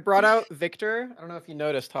 I brought out Victor. I don't know if you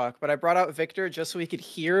noticed, Hawk, but I brought out Victor just so he could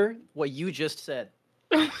hear what you just said.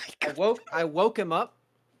 Oh my God. I woke him up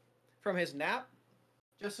from his nap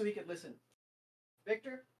just so he could listen.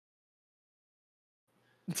 Victor?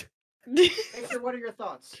 Victor, what are your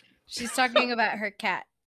thoughts? She's talking about her cat,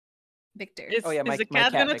 Victor. Is, Oh, yeah, is the my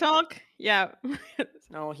cat cat, gonna Victor. talk? Yeah.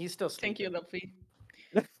 No, he's still sleeping. Thank you, Luffy.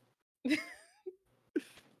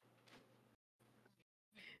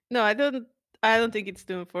 No, I don't think it's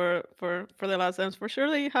doomed for the Last Dance. For sure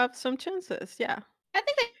they have some chances. Yeah. I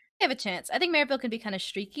think they have a chance. I think Maryville can be kind of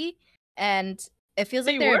streaky, and it feels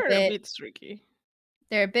They like they're were a a bit bit streaky.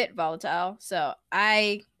 they're a bit volatile. So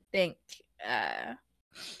I think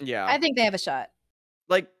Yeah. I think they have a shot.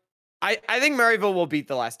 Like I think Maryville will beat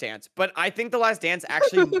the Last Dance, but I think the Last Dance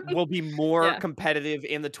actually will be more Yeah. competitive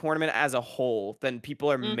in the tournament as a whole than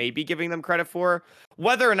people are Mm. maybe giving them credit for.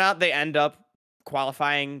 Whether or not they end up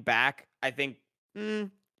qualifying back, I think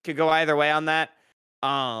could go either way on that.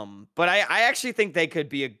 But I actually think they could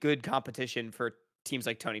be a good competition for teams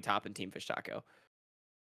like Tony Top and Team Fish Taco.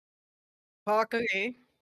 Hawk, Okay.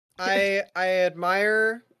 I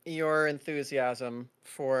admire your enthusiasm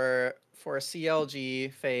for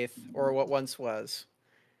CLG Faith, or what once was.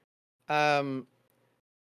 Where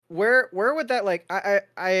would that, like,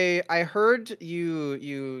 I heard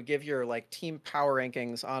you give your like team power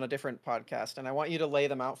rankings on a different podcast, and I want you to lay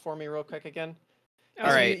them out for me real quick again. All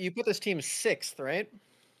So right. you put this team 6th, right?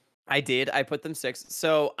 I did. I put them 6th.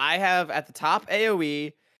 So I have at the top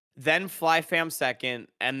AoE, then FlyFam 2nd,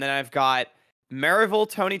 and then I've got Maryville,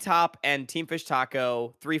 Tony Top, and Team Fish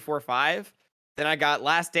Taco 3, 4, 5. Then I got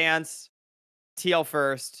Last Dance, TL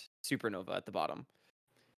 1st, Supernova at the bottom.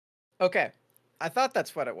 Okay, I thought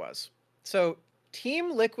that's what it was. So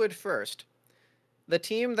Team Liquid First, the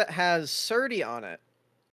team that has Surdy on it,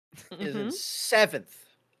 is in 7th.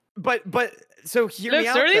 But so hear Look, me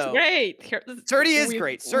out Surdy's though. great. Surdy is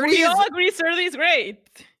great. We all agree Surdy is great.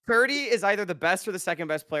 Surdy is either the best or the second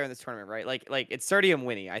best player in this tournament, right? Like it's Surdy and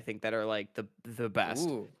Winnie, I think, that are like the best.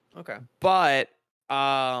 Ooh, okay. But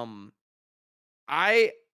I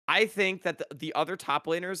think that the other top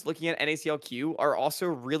laners looking at NACLQ are also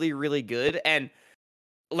really, really good. And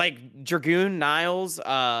like Dragoon, Niles,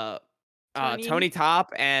 Tony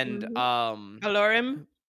Top, and Alorem.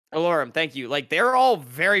 Alorum, thank you. Like they're all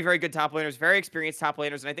very, very good top laners, very experienced top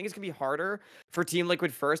laners, and I think it's gonna be harder for Team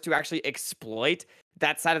Liquid First to actually exploit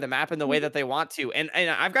that side of the map in the way that they want to. And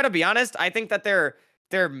I've got to be honest, I think that their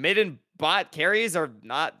mid and bot carries are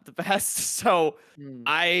not the best. So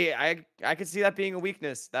I could see that being a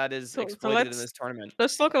weakness that is exploited in this tournament.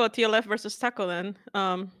 Let's talk about TLF versus Taco then.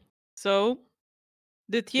 So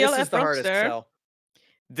the TLF This is the hardest roster. sell.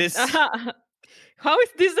 This How is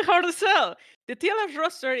this the hardest sell? The TLF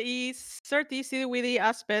roster is 30 Witty,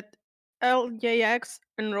 Aspet, LJX,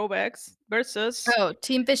 and Robex versus. Oh,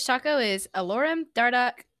 Team Fish Taco is Alorem,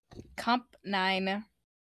 Dardak, Comp 9.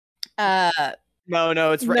 no,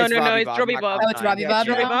 it's Robbie Bob. Oh, it's Robbie Bob.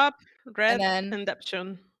 Robbie now? Bob, Red, then- and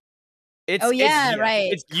Deption.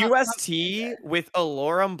 Right. It's UST with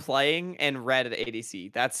Alorum playing and Red at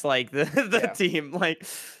ADC. That's like the team. Like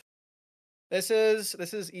This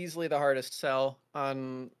is easily the hardest sell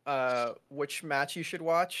on which match you should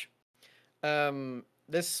watch.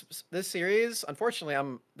 this series,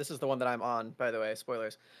 unfortunately, this is the one that I'm on, by the way,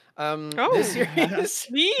 spoilers. Oh, This series,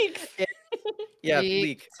 leaks. yeah, Leak.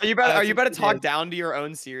 leak. Are you about It's to in 2 talk days. down to your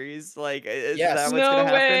own series? Like, is Yes. that what's gonna No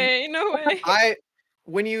happen? way, no way.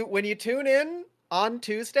 When you tune in on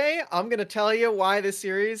Tuesday, I'm gonna tell you why this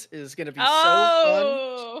series is gonna be so fun.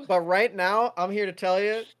 Oh, But right now, I'm here to tell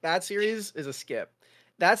you that series is a skip.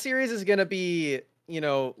 That series is gonna be,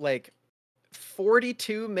 like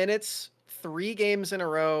 42 minutes, 3 games in a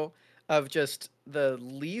row of just the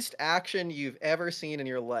least action you've ever seen in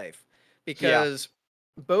your life. Because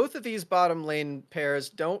both of these bottom lane pairs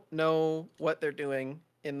don't know what they're doing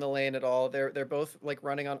in the lane at all. They're both like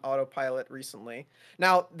running on autopilot recently.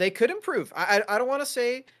 Now they could improve. I don't want to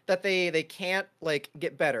say that they can't like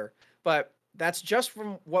get better, but that's just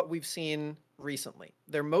from what we've seen recently.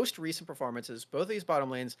 Their most recent performances, both of these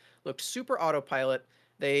bottom lanes looked super autopilot.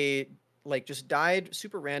 They like just died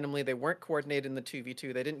super randomly. They weren't coordinated in the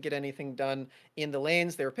 2v2. They didn't get anything done in the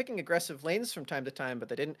lanes. They were picking aggressive lanes from time to time, but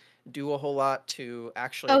they didn't do a whole lot to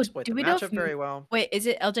actually exploit do the we know matchup very well. Wait, is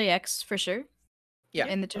it LJX for sure? Yeah,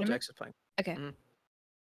 in the tournament? LJX is playing. Okay.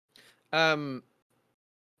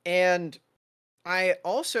 And I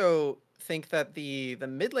also think that the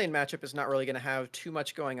mid lane matchup is not really going to have too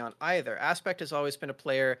much going on either. Aspect has always been a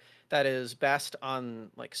player that is best on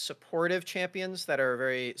like supportive champions that are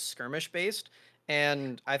very skirmish based,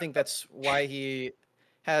 and I think that's why he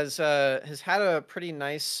has had a pretty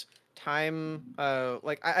nice time. I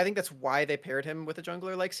think that's why they paired him with a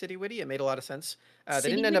jungler like City Witty. It made a lot of sense. They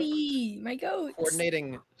didn't end up my goats.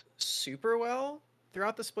 coordinating super well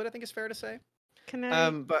throughout the split, I think is fair to say. can I?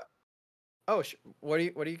 But what are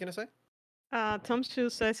you gonna say? Tom Shu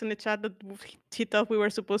says in the chat that he thought we were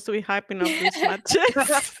supposed to be hyping up these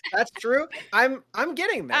matches. That's true. I'm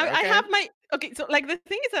getting there. I Okay? have my So like the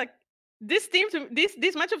thing is like this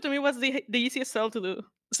this matchup to me was the easiest sell to do.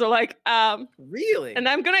 So like Really? and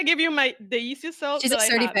I'm gonna give you the easiest sell She's that a I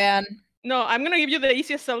Surdy had. fan. No, I'm gonna give you the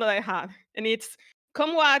easiest sell that I had, and it's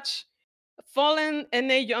come watch Fallen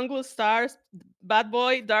NA Jungle Stars Bad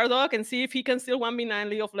Boy Dardog and see if he can still 1v9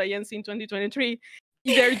 League of Legends in 2023.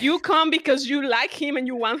 Either you come because you like him and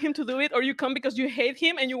you want him to do it, or you come because you hate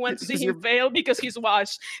him and you want to see him fail because he's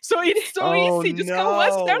washed. So it's so easy. Just come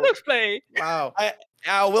watch Dardog play. Wow.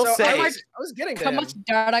 I will So say, I was getting to How him. much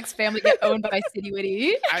Dardog's family get owned by City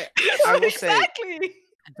Witty? I will say, Exactly.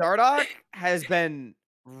 Dardog has been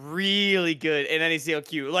really good in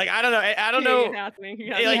NACLQ. Like I don't know, He has been. He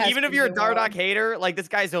has like has even if been you're a doing well. Dardog hater, like this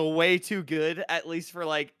guy's a way too good, at least for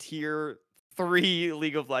like tier 3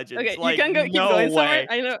 League of Legends. Okay, like, you can go keep no going way. somewhere.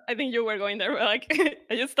 I know. I think you were going there, but like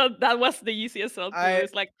I just thought that was the easiest sell to do.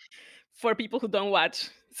 It's like for people who don't watch.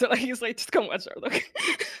 So like he's like, just come watch Dardog.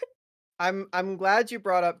 I'm glad you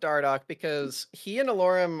brought up Dardoch because he and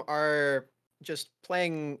Alorum are just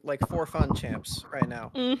playing like for fun champs right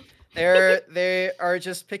now. Mm. They are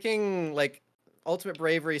just picking like ultimate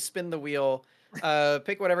bravery, spin the wheel,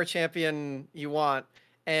 pick whatever champion you want,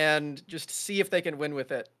 and just see if they can win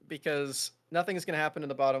with it. Because nothing's gonna happen in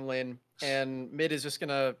the bottom lane, and mid is just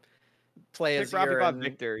gonna play Pick as Robbie Azir Bob and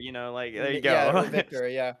Victor, like there you yeah, go. or Victor,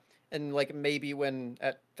 yeah, and like maybe win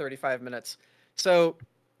at 35 minutes. So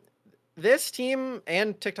this team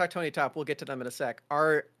and TikTok Tony Top, we'll get to them in a sec,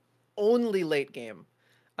 are only late game.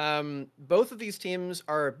 Both of these teams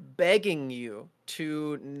are begging you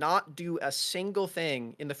to not do a single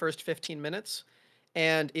thing in the first 15 minutes.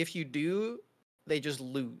 And if you do, they just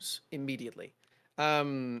lose immediately.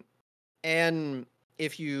 And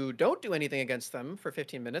if you don't do anything against them for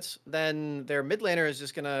 15 minutes, then their mid laner is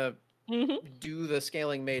just going to do the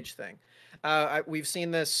scaling mage thing. We've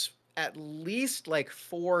seen this at least like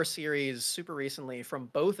 4 series super recently from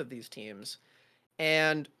both of these teams.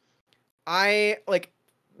 And I like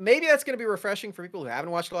maybe that's going to be refreshing for people who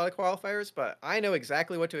haven't watched a lot of qualifiers, but I know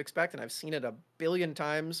exactly what to expect and I've seen it a billion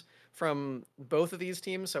times from both of these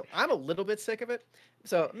teams, so I'm a little bit sick of it.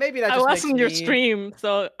 So maybe that I just was makes on your me stream,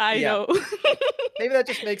 so I know. maybe that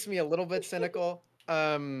just makes me a little bit cynical.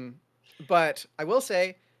 But I will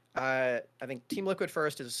say I think Team Liquid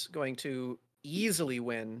First is going to easily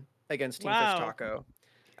win against Team Fish Taco.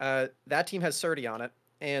 That team has Surdy on it,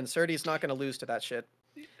 and Surdy's not going to lose to that shit.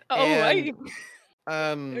 Oh,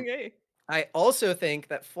 And, okay. I also think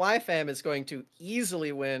that FlyFam is going to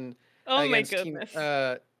easily win against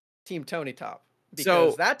Team Tony Top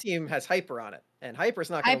because that team has Hyper on it, and Hyper's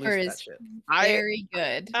not going to lose to that shit. Very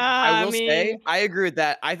good. I will say I agree with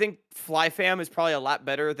that. I think FlyFam is probably a lot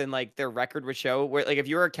better than like their record would show. Where like if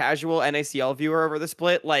you're a casual NACL viewer over the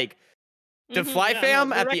split, like the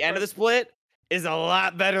FlyFam at the end of the split is a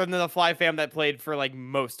lot better than the FlyFam that played for like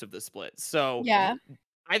most of the split. So yeah,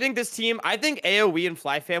 I think this team, I think AoE and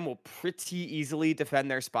FlyFam will pretty easily defend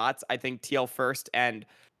their spots. I think TL First and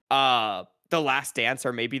The Last Dance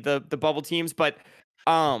are maybe the bubble teams, but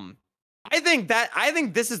I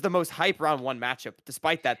think this is the most hype round one matchup.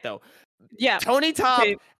 Despite that, though, Yeah. Tony Top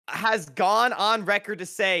Okay. has gone on record to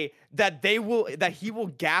say that he will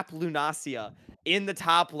gap Lunacia in the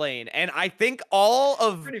top lane, and I think all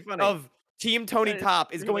Pretty funny. of Team Tony That is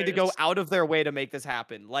Top is going to go hilarious. out of their way to make this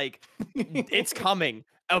happen. Like, it's coming.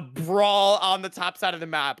 A brawl on the top side of the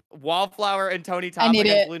map. Wallflower and Tony Top need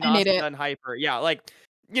against it. I need Lunacia it. and Hyper. Yeah, like,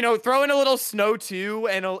 throw in a little Snow too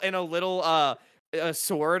and a little a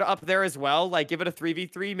sword up there as well. Like, give it a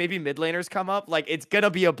 3v3. Maybe mid laners come up. Like, it's gonna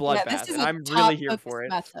be a bloodbath. Yeah, this is and a I'm really here top-focused for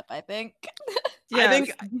it. matchup, I think. Yeah, think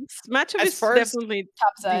this matchup as is far as- definitely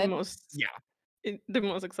Top the side. most Yeah. the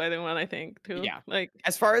most exciting one, I think, too. Yeah. Like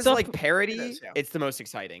As far as So like parity, It is, yeah. it's the most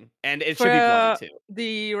exciting, and it for should be bloody too.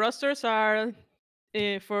 the rosters are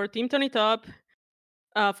for Team Tony Top,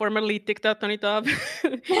 formerly TikTok Tony Top. Rest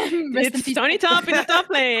in It's peace, Tony Top in the top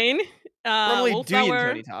lane. Formerly Duyin Wallflower.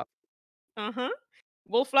 Tony Top.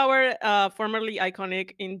 Wallflower, formerly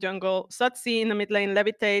iconic in jungle. Satsi in the mid lane.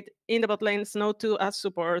 Levitate in the bot lane. Snow 2 as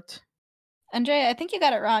support. Andrea, I think you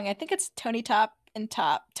got it wrong. I think it's Tony Top in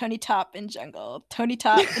top, Tony Top in jungle, Tony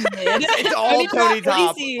Top in mid. It's all Tony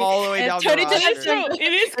Top easy, all the way and down Tony the Top That's roster. true.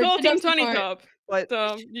 It is Or called Tony Team Tony support. Top. But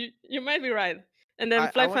So you might be right. And then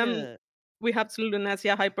I FlyFam, wanna- we have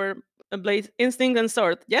Lunacia, Hyper, Blaze, Instinct, and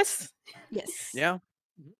Sword. Yes? Yes. yeah.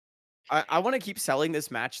 I want to keep selling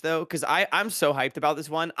this match though, because I'm so hyped about this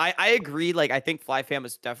one. I agree. Like, I think FlyFam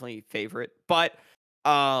is definitely favorite, but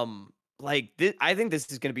I think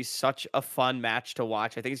this is going to be such a fun match to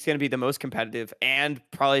watch. I think it's going to be the most competitive and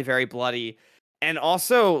probably very bloody. And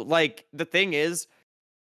also, like, the thing is,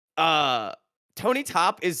 Tony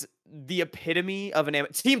Top is the epitome of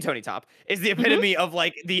Team Tony Top is the epitome of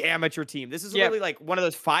like the amateur team. This is really like one of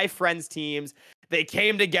those 5 friends teams. They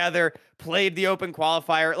came together, played the open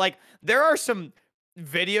qualifier. Like, there are some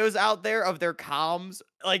videos out there of their comms.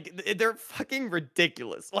 Like, they're fucking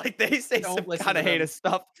ridiculous. Like, they say Don't some listen kind of to them. heinous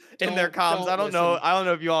stuff in their Don't comms. I don't know. listen. I don't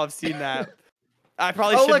know if you all have seen that. I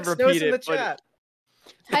probably Oh, shouldn't look, Snow's repeat in the it. But chat.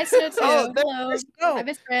 Hi, Snow too. Oh, Hello. there's Snow. Hi,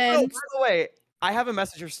 best Oh, friend. by the way, I have a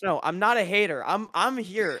message for Snow. I'm not a hater. I'm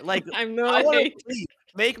here. Like, I'm I not want a to believe.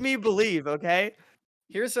 Make me believe, okay?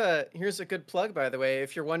 Here's a good plug, by the way.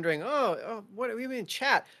 If you're wondering, what do you mean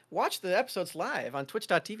chat? Watch the episodes live on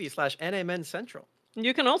twitch.tv/NAmen Central.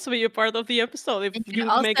 You can also be a part of the episode. If You can you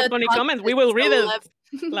also make a funny talk comment, to we will read it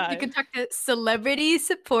You live. can talk to celebrity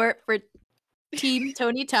support for Team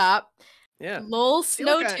Tony Top. Yeah. Lol See,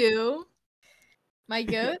 Snow look, I- 2. My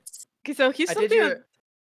goats. Okay, so he's I something.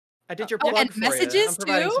 did your Oh, plug and for you. messages I'm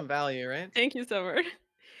providing too? some value, right? Thank you, Summer.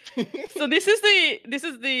 So this is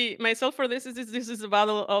the myself for this is the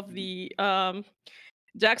battle of the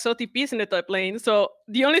Jax OTPs in the top lane. So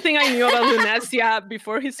the only thing I knew about Lunacia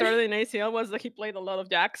before he started in ACL was that he played a lot of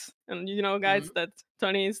Jax, and guys, that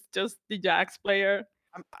Tony is just the Jax player.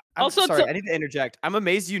 I'm Also, sorry, to- I need to interject. I'm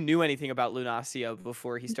amazed you knew anything about Lunacia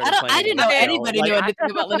before he started playing. I didn't know ACL. anybody Like, knew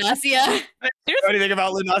anything about Lunacia. know anything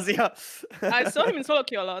about Lunacia. I saw him in solo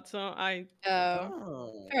queue a lot, so I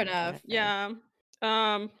Oh, fair enough. yeah.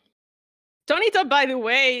 Tony Top, by the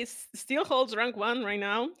way, still holds rank 1 right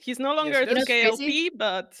now. He's no longer he does. 2 You know what's KLP,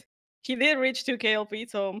 but he did reach 2 KLP.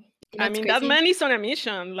 So You know I what's mean, that crazy? man is on a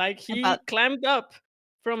mission. Like, he About- climbed up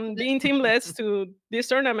from being teamless to this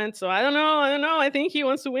tournament. So I don't know. I think he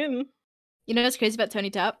wants to win. You know what's crazy about Tony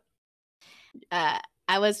Top? I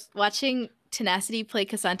was watching Tenacity play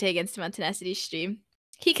Cassante against him on Tenacity's stream.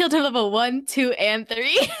 He killed him level 1, 2, and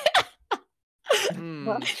 3.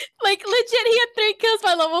 Like, legit, he had 3 kills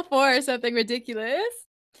by level 4 or something ridiculous.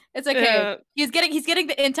 It's okay. He's getting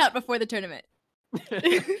the intout before the tournament.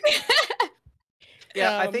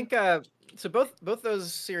 Yeah, I Um, think so. Both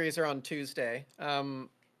those series are on Tuesday. I'm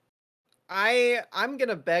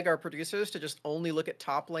gonna beg our producers to just only look at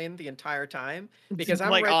top lane the entire time because I'm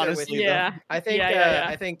Like, right there with honestly, you. though. Yeah. I think Yeah.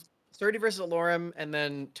 I think Sturdy versus Alorum and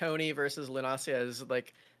then Tony versus Lunacia is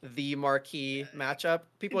like the marquee matchup.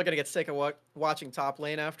 People are gonna get sick of watching top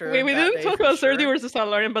lane after. we that didn't day talk for about Serdi sure. versus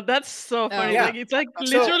Alarian, but that's so funny. yeah. Like, it's like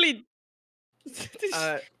So- literally.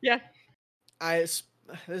 Uh,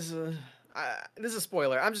 This is a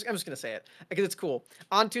spoiler. I'm just gonna say it because it's cool.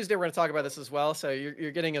 On Tuesday we're gonna talk about this as well, so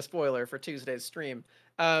you're getting a spoiler for Tuesday's stream.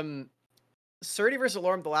 Surdy versus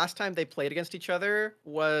Alorum, the last time they played against each other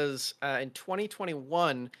was in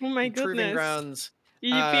 2021. Oh my in Proving goodness. Grounds.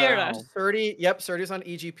 EGP era. Surdy was on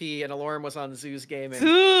EGP and Alorum was on Zeus Gaming.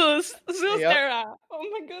 Zeus Yep. era. Oh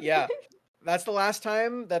my goodness. Yeah, that's the last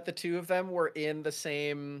time that the two of them were in the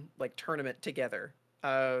same like tournament together.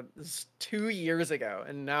 this is 2 years ago,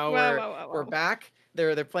 and now Wow, we're wow, wow, we're wow. back.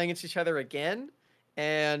 They're playing against each other again,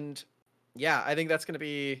 and yeah, I think that's going to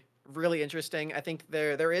be really interesting. I think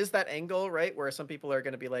there is that angle, right, where some people are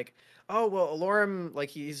going to be like, oh well, Alorum, like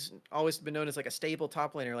he's always been known as like a stable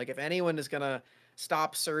top laner. Like if anyone is going to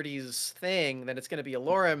stop Surdy's thing, then it's going to be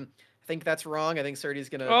Alorum. I think that's wrong. I think Surdy's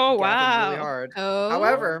going to Oh, gap him really wow. hard. Oh,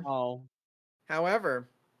 However, Oh. however,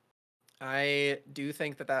 I do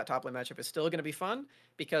think that that top lane matchup is still going to be fun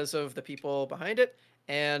because of the people behind it.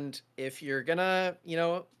 And if you're gonna,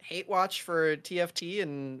 hate watch for TFT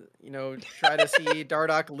and try to see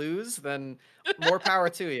Dardoch lose, then more power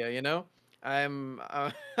to you. I'm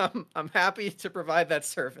happy to provide that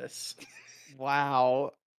service.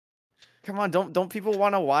 Wow. Come on, don't people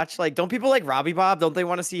want to watch, like, don't people like Robbie Bob? Don't they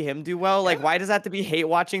want to see him do well? Like, Yeah. why does that have to be hate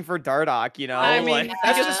watching for Dardoch, I Like, mean,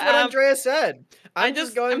 That's because just what Andrea said. I'm I'm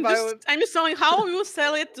just telling how you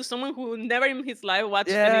sell it to someone who never in his life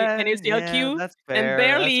watched any yeah, NACLQ that's and fair.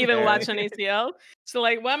 barely That's even fair. watch an ACL. So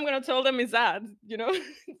like, what I'm gonna tell them is that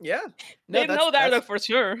Yeah. No, they that's know Dardoch for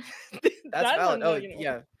sure. that's That valid. one, Oh,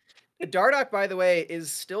 yeah. Dardoch, by the way,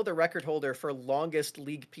 is still the record holder for longest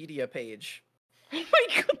Leaguepedia page. Oh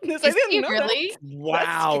my goodness, I is didn't he know really?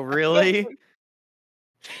 Wow, Yeah. really?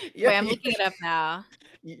 Yeah, Wait, I'm looking it up now.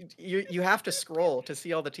 you have to scroll to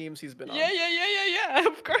see all the teams he's been that. on. Yeah,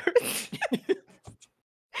 of course.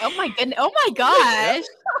 Oh my goodness. Oh my Yep, gosh.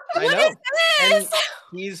 I What know. is And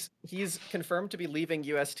this? he's confirmed to be leaving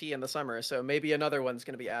UST in the summer, so maybe another one's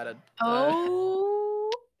going to be added. Oh,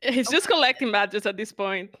 He's just collecting badges at this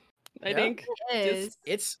point. I Yeah. think. it Just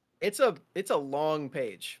is. it's a long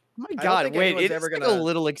page. Oh my I don't god, think wait, anyone's it is ever like gonna. a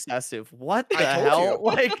little excessive. What the I told hell? you.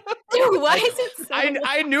 Like, Dude, why I- is it so long?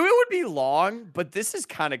 I knew it would be long, but this is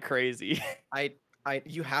kind of crazy.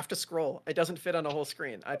 You have to scroll. It doesn't fit on a whole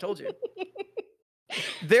screen. I told you.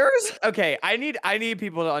 Okay, I need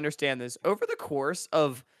people to understand this. Over the course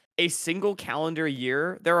of a single calendar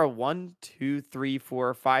year, there are 1, 2, 3,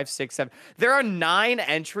 4, 5, 6, 7. There are 9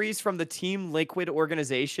 entries from the Team Liquid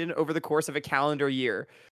organization over the course of a calendar year.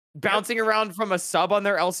 Bouncing around from a sub on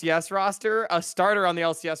their LCS roster, a starter on the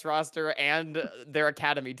LCS roster, and their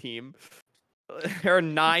academy team. There are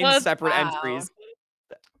 9 But- separate Wow. entries.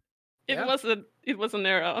 Yeah. It was an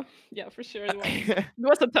era. Yeah, for sure. It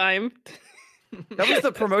was a time. That was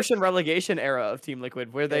the promotion relegation era of Team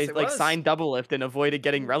Liquid, where they Yes, it like was. signed double lift and avoided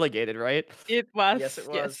getting relegated, right? It was. Yes, it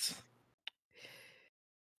was.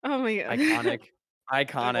 Oh my god. Iconic. Well,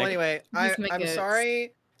 Iconic. anyway, These my I'm goats.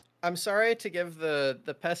 sorry. I'm sorry to give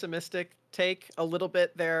the pessimistic take a little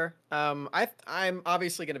bit there. I'm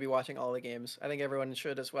obviously going to be watching all the games. I think everyone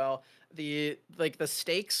should as well. The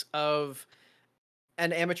stakes of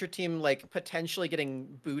an amateur team like potentially getting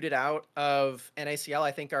booted out of NACL,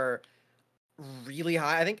 I think are really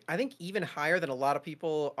high. I think even higher than a lot of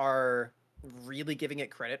people are really giving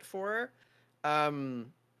it credit for.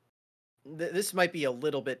 This might be a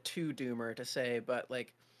little bit too doomer to say, but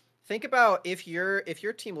like think about if you're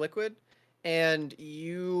Team Liquid and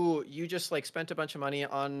you just like spent a bunch of money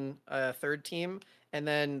on a third team and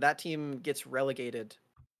then that team gets relegated.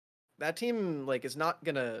 That team like is not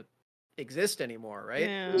gonna exist anymore, right?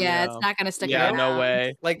 Yeah. Yeah, it's No. not gonna stick Yeah, around. no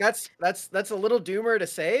way. Like that's a little doomer to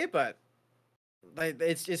say, but like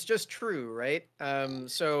it's just true, right?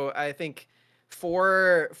 So I think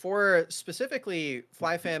for specifically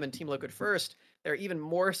FlyFam and Team Liquid first, there are even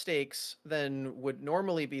more stakes than would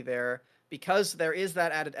normally be there because there is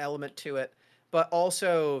that added element to it, but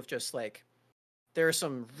also just like there are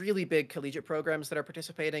some really big collegiate programs that are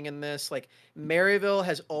participating in this. Like Maryville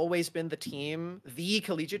has always been the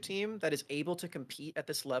collegiate team that is able to compete at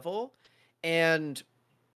this level. And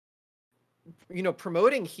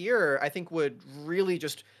promoting here, I think would really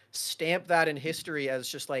just stamp that in history as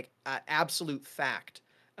just like absolute fact.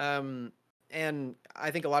 And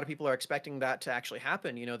I think a lot of people are expecting that to actually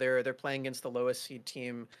happen. They're playing against the lowest seed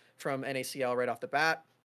team from NACL right off the bat.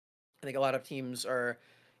 I think a lot of teams are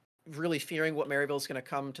really fearing what Maryville's going to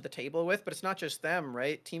come to the table with, but it's not just them,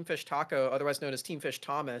 right? Team Fish Taco, otherwise known as Team Fish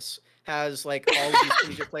Thomas, has like all of these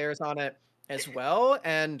collegiate players on it as well.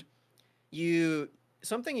 And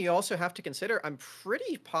something you also have to consider, I'm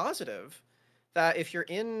pretty positive that if you're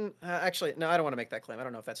in, actually, no, I don't want to make that claim. I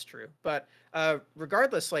don't know if that's true, but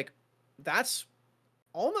regardless, like that's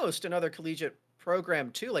almost another collegiate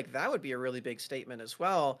program too. Like that would be a really big statement as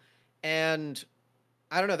well. And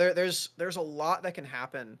I don't know, there's a lot that can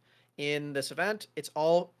happen in this event. It's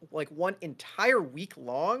all like one entire week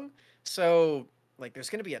long. So like there's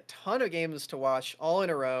going to be a ton of games to watch all in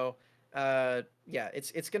a row. Yeah,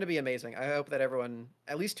 it's going to be amazing. I hope that everyone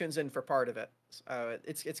at least tunes in for part of it.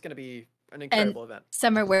 It's going to be an incredible event.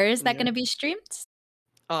 Summer, where is that Mhm. going to be streamed?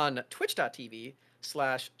 on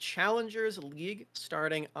twitch.tv/Challengers League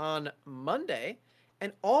starting on Monday.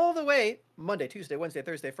 And all the way Monday, Tuesday, Wednesday,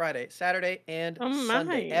 Thursday, Friday, Saturday, and Oh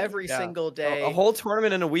Sunday. my. Every Yeah. single day. A whole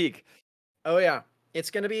tournament in a week. Oh, yeah. It's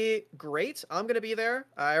going to be great. I'm going to be there.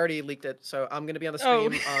 I already leaked it. So I'm going to be on the Oh.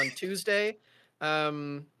 stream on Tuesday.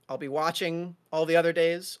 I'll be watching all the other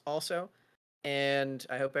days also. And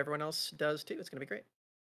I hope everyone else does too. It's going to be great.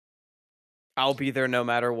 I'll be there no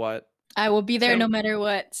matter what. I will be there So- no matter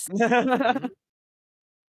what. Mhm.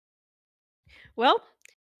 Well,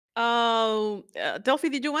 Delphi,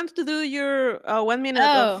 did you want to do your 1 minute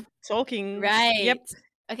of talking? Right. Yep.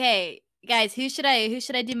 Okay, guys, who should I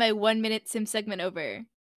do my 1 minute sim segment over?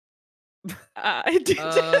 You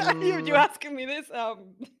asking me this?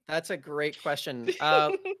 That's a great question.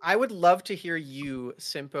 I would love to hear you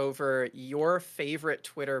simp over your favorite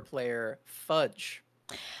Twitter player, Fudge.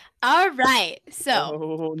 All right. So,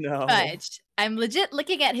 Oh no. Fudge. I'm legit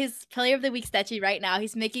looking at his player of the week statue right now.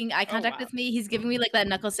 He's making eye contact wow. with me. He's giving me like that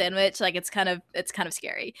knuckle sandwich. Like it's kind of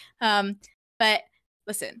scary. But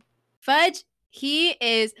listen, Fudge, he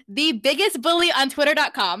is the biggest bully on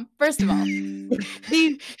Twitter.com. First of all,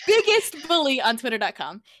 the biggest bully on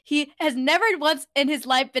Twitter.com. He has never once in his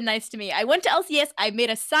life been nice to me. I went to LCS. I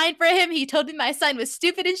made a sign for him. He told me my sign was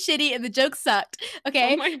stupid and shitty, and the joke sucked.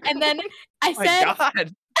 Okay, Oh my and then God. I Oh my said.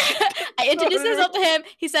 God. I introduced myself to him.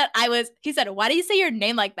 He said, why do you say your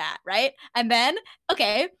name like that? Right? And then,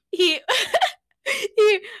 okay, he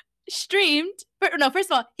he streamed. First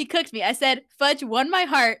of all, he cooked me. I said, Fudge won my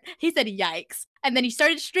heart. He said, yikes. And then he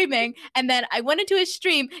started streaming. And then I went into his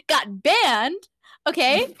stream, got banned.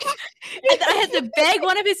 Okay. And then I had to beg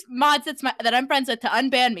one of his mods that I'm friends with to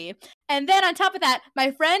unban me. And then on top of that, my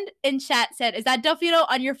friend in chat said, is that Delfino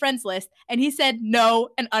on your friends list? And he said no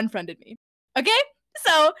and unfriended me. Okay?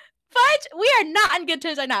 So, Fudge, we are not on good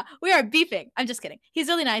terms right now. We are beefing. I'm just kidding. He's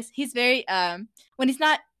really nice. He's very, when he's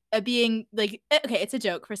not being like, okay, it's a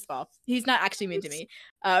joke, first of all. He's not actually mean to me.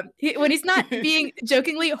 When he's not being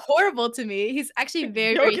jokingly horrible to me, he's actually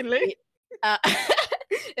very, Jokingly? very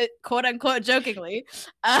sweet. Quote unquote jokingly.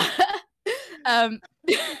 When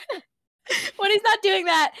he's not doing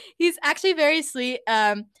that, he's actually very sweet.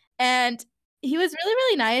 And he was really,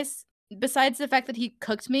 really nice, besides the fact that he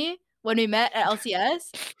cooked me when we met at LCS.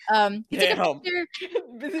 He took a Damn. picture,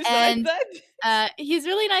 Besides and that? he's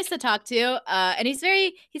really nice to talk to. And he's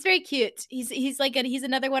very cute. He's like he's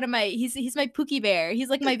another one of my he's my Pookie Bear. He's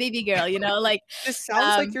like my baby girl, you know, like This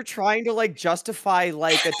sounds like you're trying to like justify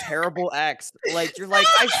like a terrible ex. Like you're like,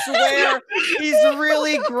 I swear he's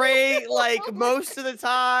really great like most of the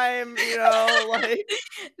time, you know, like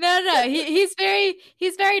no, he's very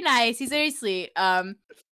nice. He's very sweet.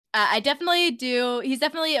 I definitely do. He's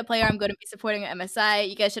definitely a player I'm going to be supporting at MSI.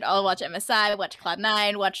 You guys should all watch MSI, watch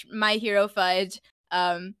Cloud9, watch My Hero Fudge.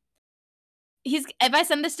 If I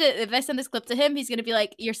send this clip to him, he's going to be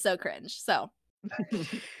like, "You're so cringe." So,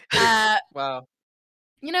 Wow.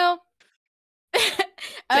 you know.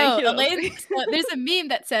 Thank you, Elaine, so there's a meme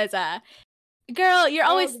that says, "Girl, you're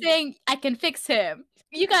always saying I can fix him.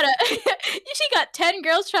 You gotta." She got 10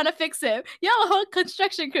 girls trying to fix him. Y'all a whole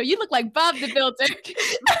construction crew. You look like Bob the Builder.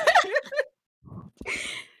 She's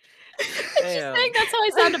saying that's how I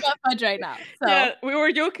sound about Fudge right now. So. Yeah, we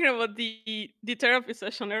were joking about the therapy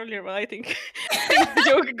session earlier, but I think the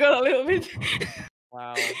joke got a little bit.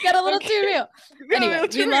 wow. Got a little too real. got a Anyway, little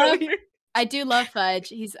too real here. I do love Fudge.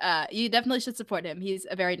 He's you definitely should support him. He's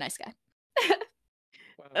a very nice guy.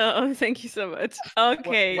 Oh, thank you so much.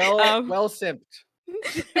 Okay. Well simped.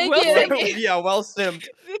 Thank well you. simped. Yeah, well simped.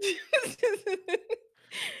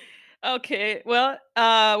 Okay, well,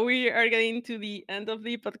 we are getting to the end of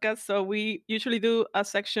the podcast, so we usually do a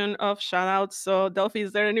section of shout outs. So, Delphi,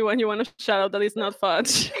 is there anyone you want to shout out that is not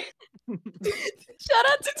Fudge? Shout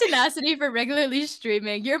out to Tenacity for regularly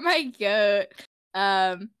streaming. You're my goat.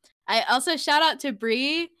 I also shout out to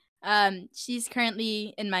Bree. She's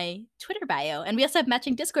currently in my Twitter bio, and we also have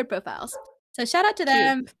matching Discord profiles. So shout out to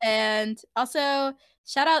them, and also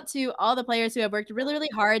shout out to all the players who have worked really, really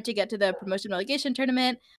hard to get to the promotion relegation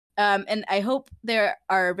tournament. And I hope there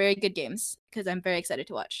are very good games because I'm very excited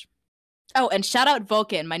to watch. Oh, and shout out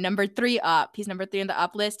Vulcan, my number 3 op. He's number 3 on the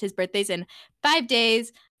op list. His birthday's in 5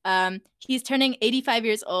 days. He's turning 85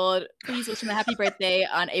 years old. Please wish him a happy birthday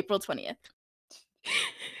on April 20th.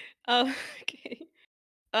 Okay.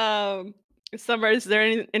 Summer, is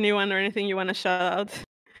there anyone or anything you want to shout out?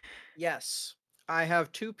 Yes. I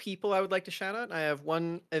have 2 people I would like to shout out. I have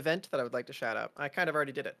 1 event that I would like to shout out. I kind of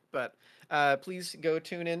already did it, but please go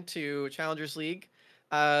tune in to Challengers League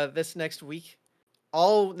this next week.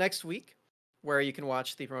 All next week, where you can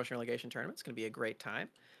watch the promotion relegation tournament. It's going to be a great time.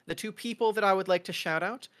 The two people that I would like to shout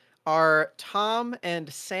out are Tom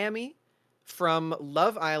and Sammy from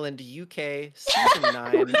Love Island UK season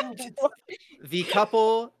 9. The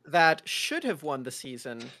couple that should have won the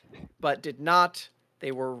season but did not.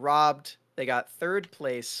 They were robbed. They got third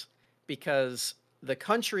place because the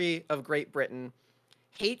country of Great Britain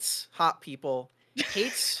hates hot people,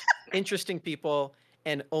 hates interesting people,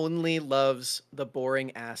 and only loves the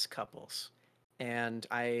boring ass couples. And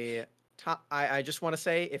I just want to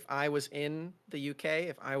say, if I was in the UK,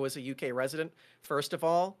 if I was a UK resident, first of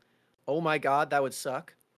all, oh my God, that would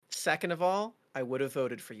suck. Second of all, I would have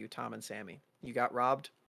voted for you, Tom and Sammy. You got robbed.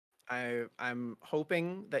 I'm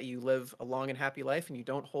hoping that you live a long and happy life and you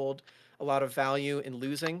don't hold a lot of value in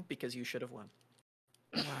losing because you should have won.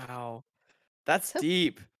 Wow. That's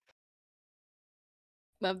deep.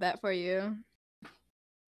 Love that for you.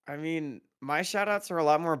 I mean, my shout outs are a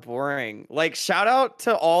lot more boring. Like, shout out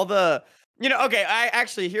to all the, okay,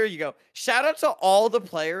 here you go. Shout out to all the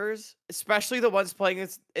players, especially the ones playing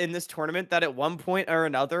in this tournament that at one point or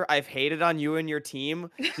another I've hated on you and your team.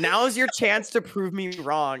 Now is your chance to prove me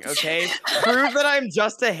wrong, okay? Prove that I'm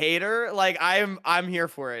just a hater. Like, I'm here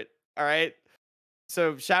for it. All right.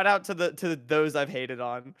 So shout out to those I've hated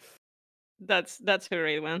on. That's a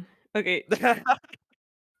great one. Okay.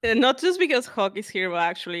 Not just because Hawk is here, but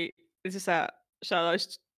actually, this is a shout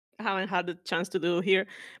out I haven't had the chance to do here.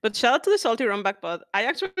 But shout out to the Salty Runback Pod. I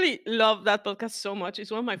actually love that podcast so much. It's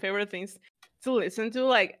one of my favorite things to listen to.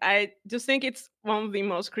 Like, I just think it's one of the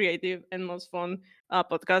most creative and most fun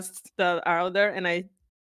podcasts that are out there. And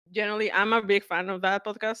I'm a big fan of that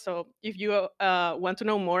podcast. So if you want to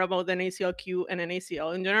know more about the NACLQ and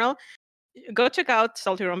NACL in general, go check out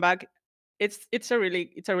Salty Runback. It's a really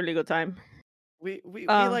good time. We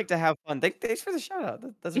like to have fun. Thanks for the shout out.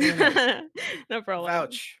 That's really nice. No problem.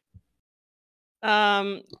 Vouch.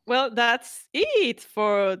 Well, that's it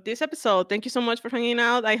for this episode. Thank you so much for hanging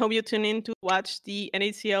out. I hope you tune in to watch the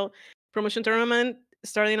NACL promotion tournament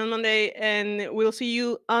starting on Monday, and we'll see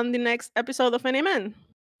you on the next episode of NAmen.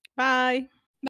 Bye.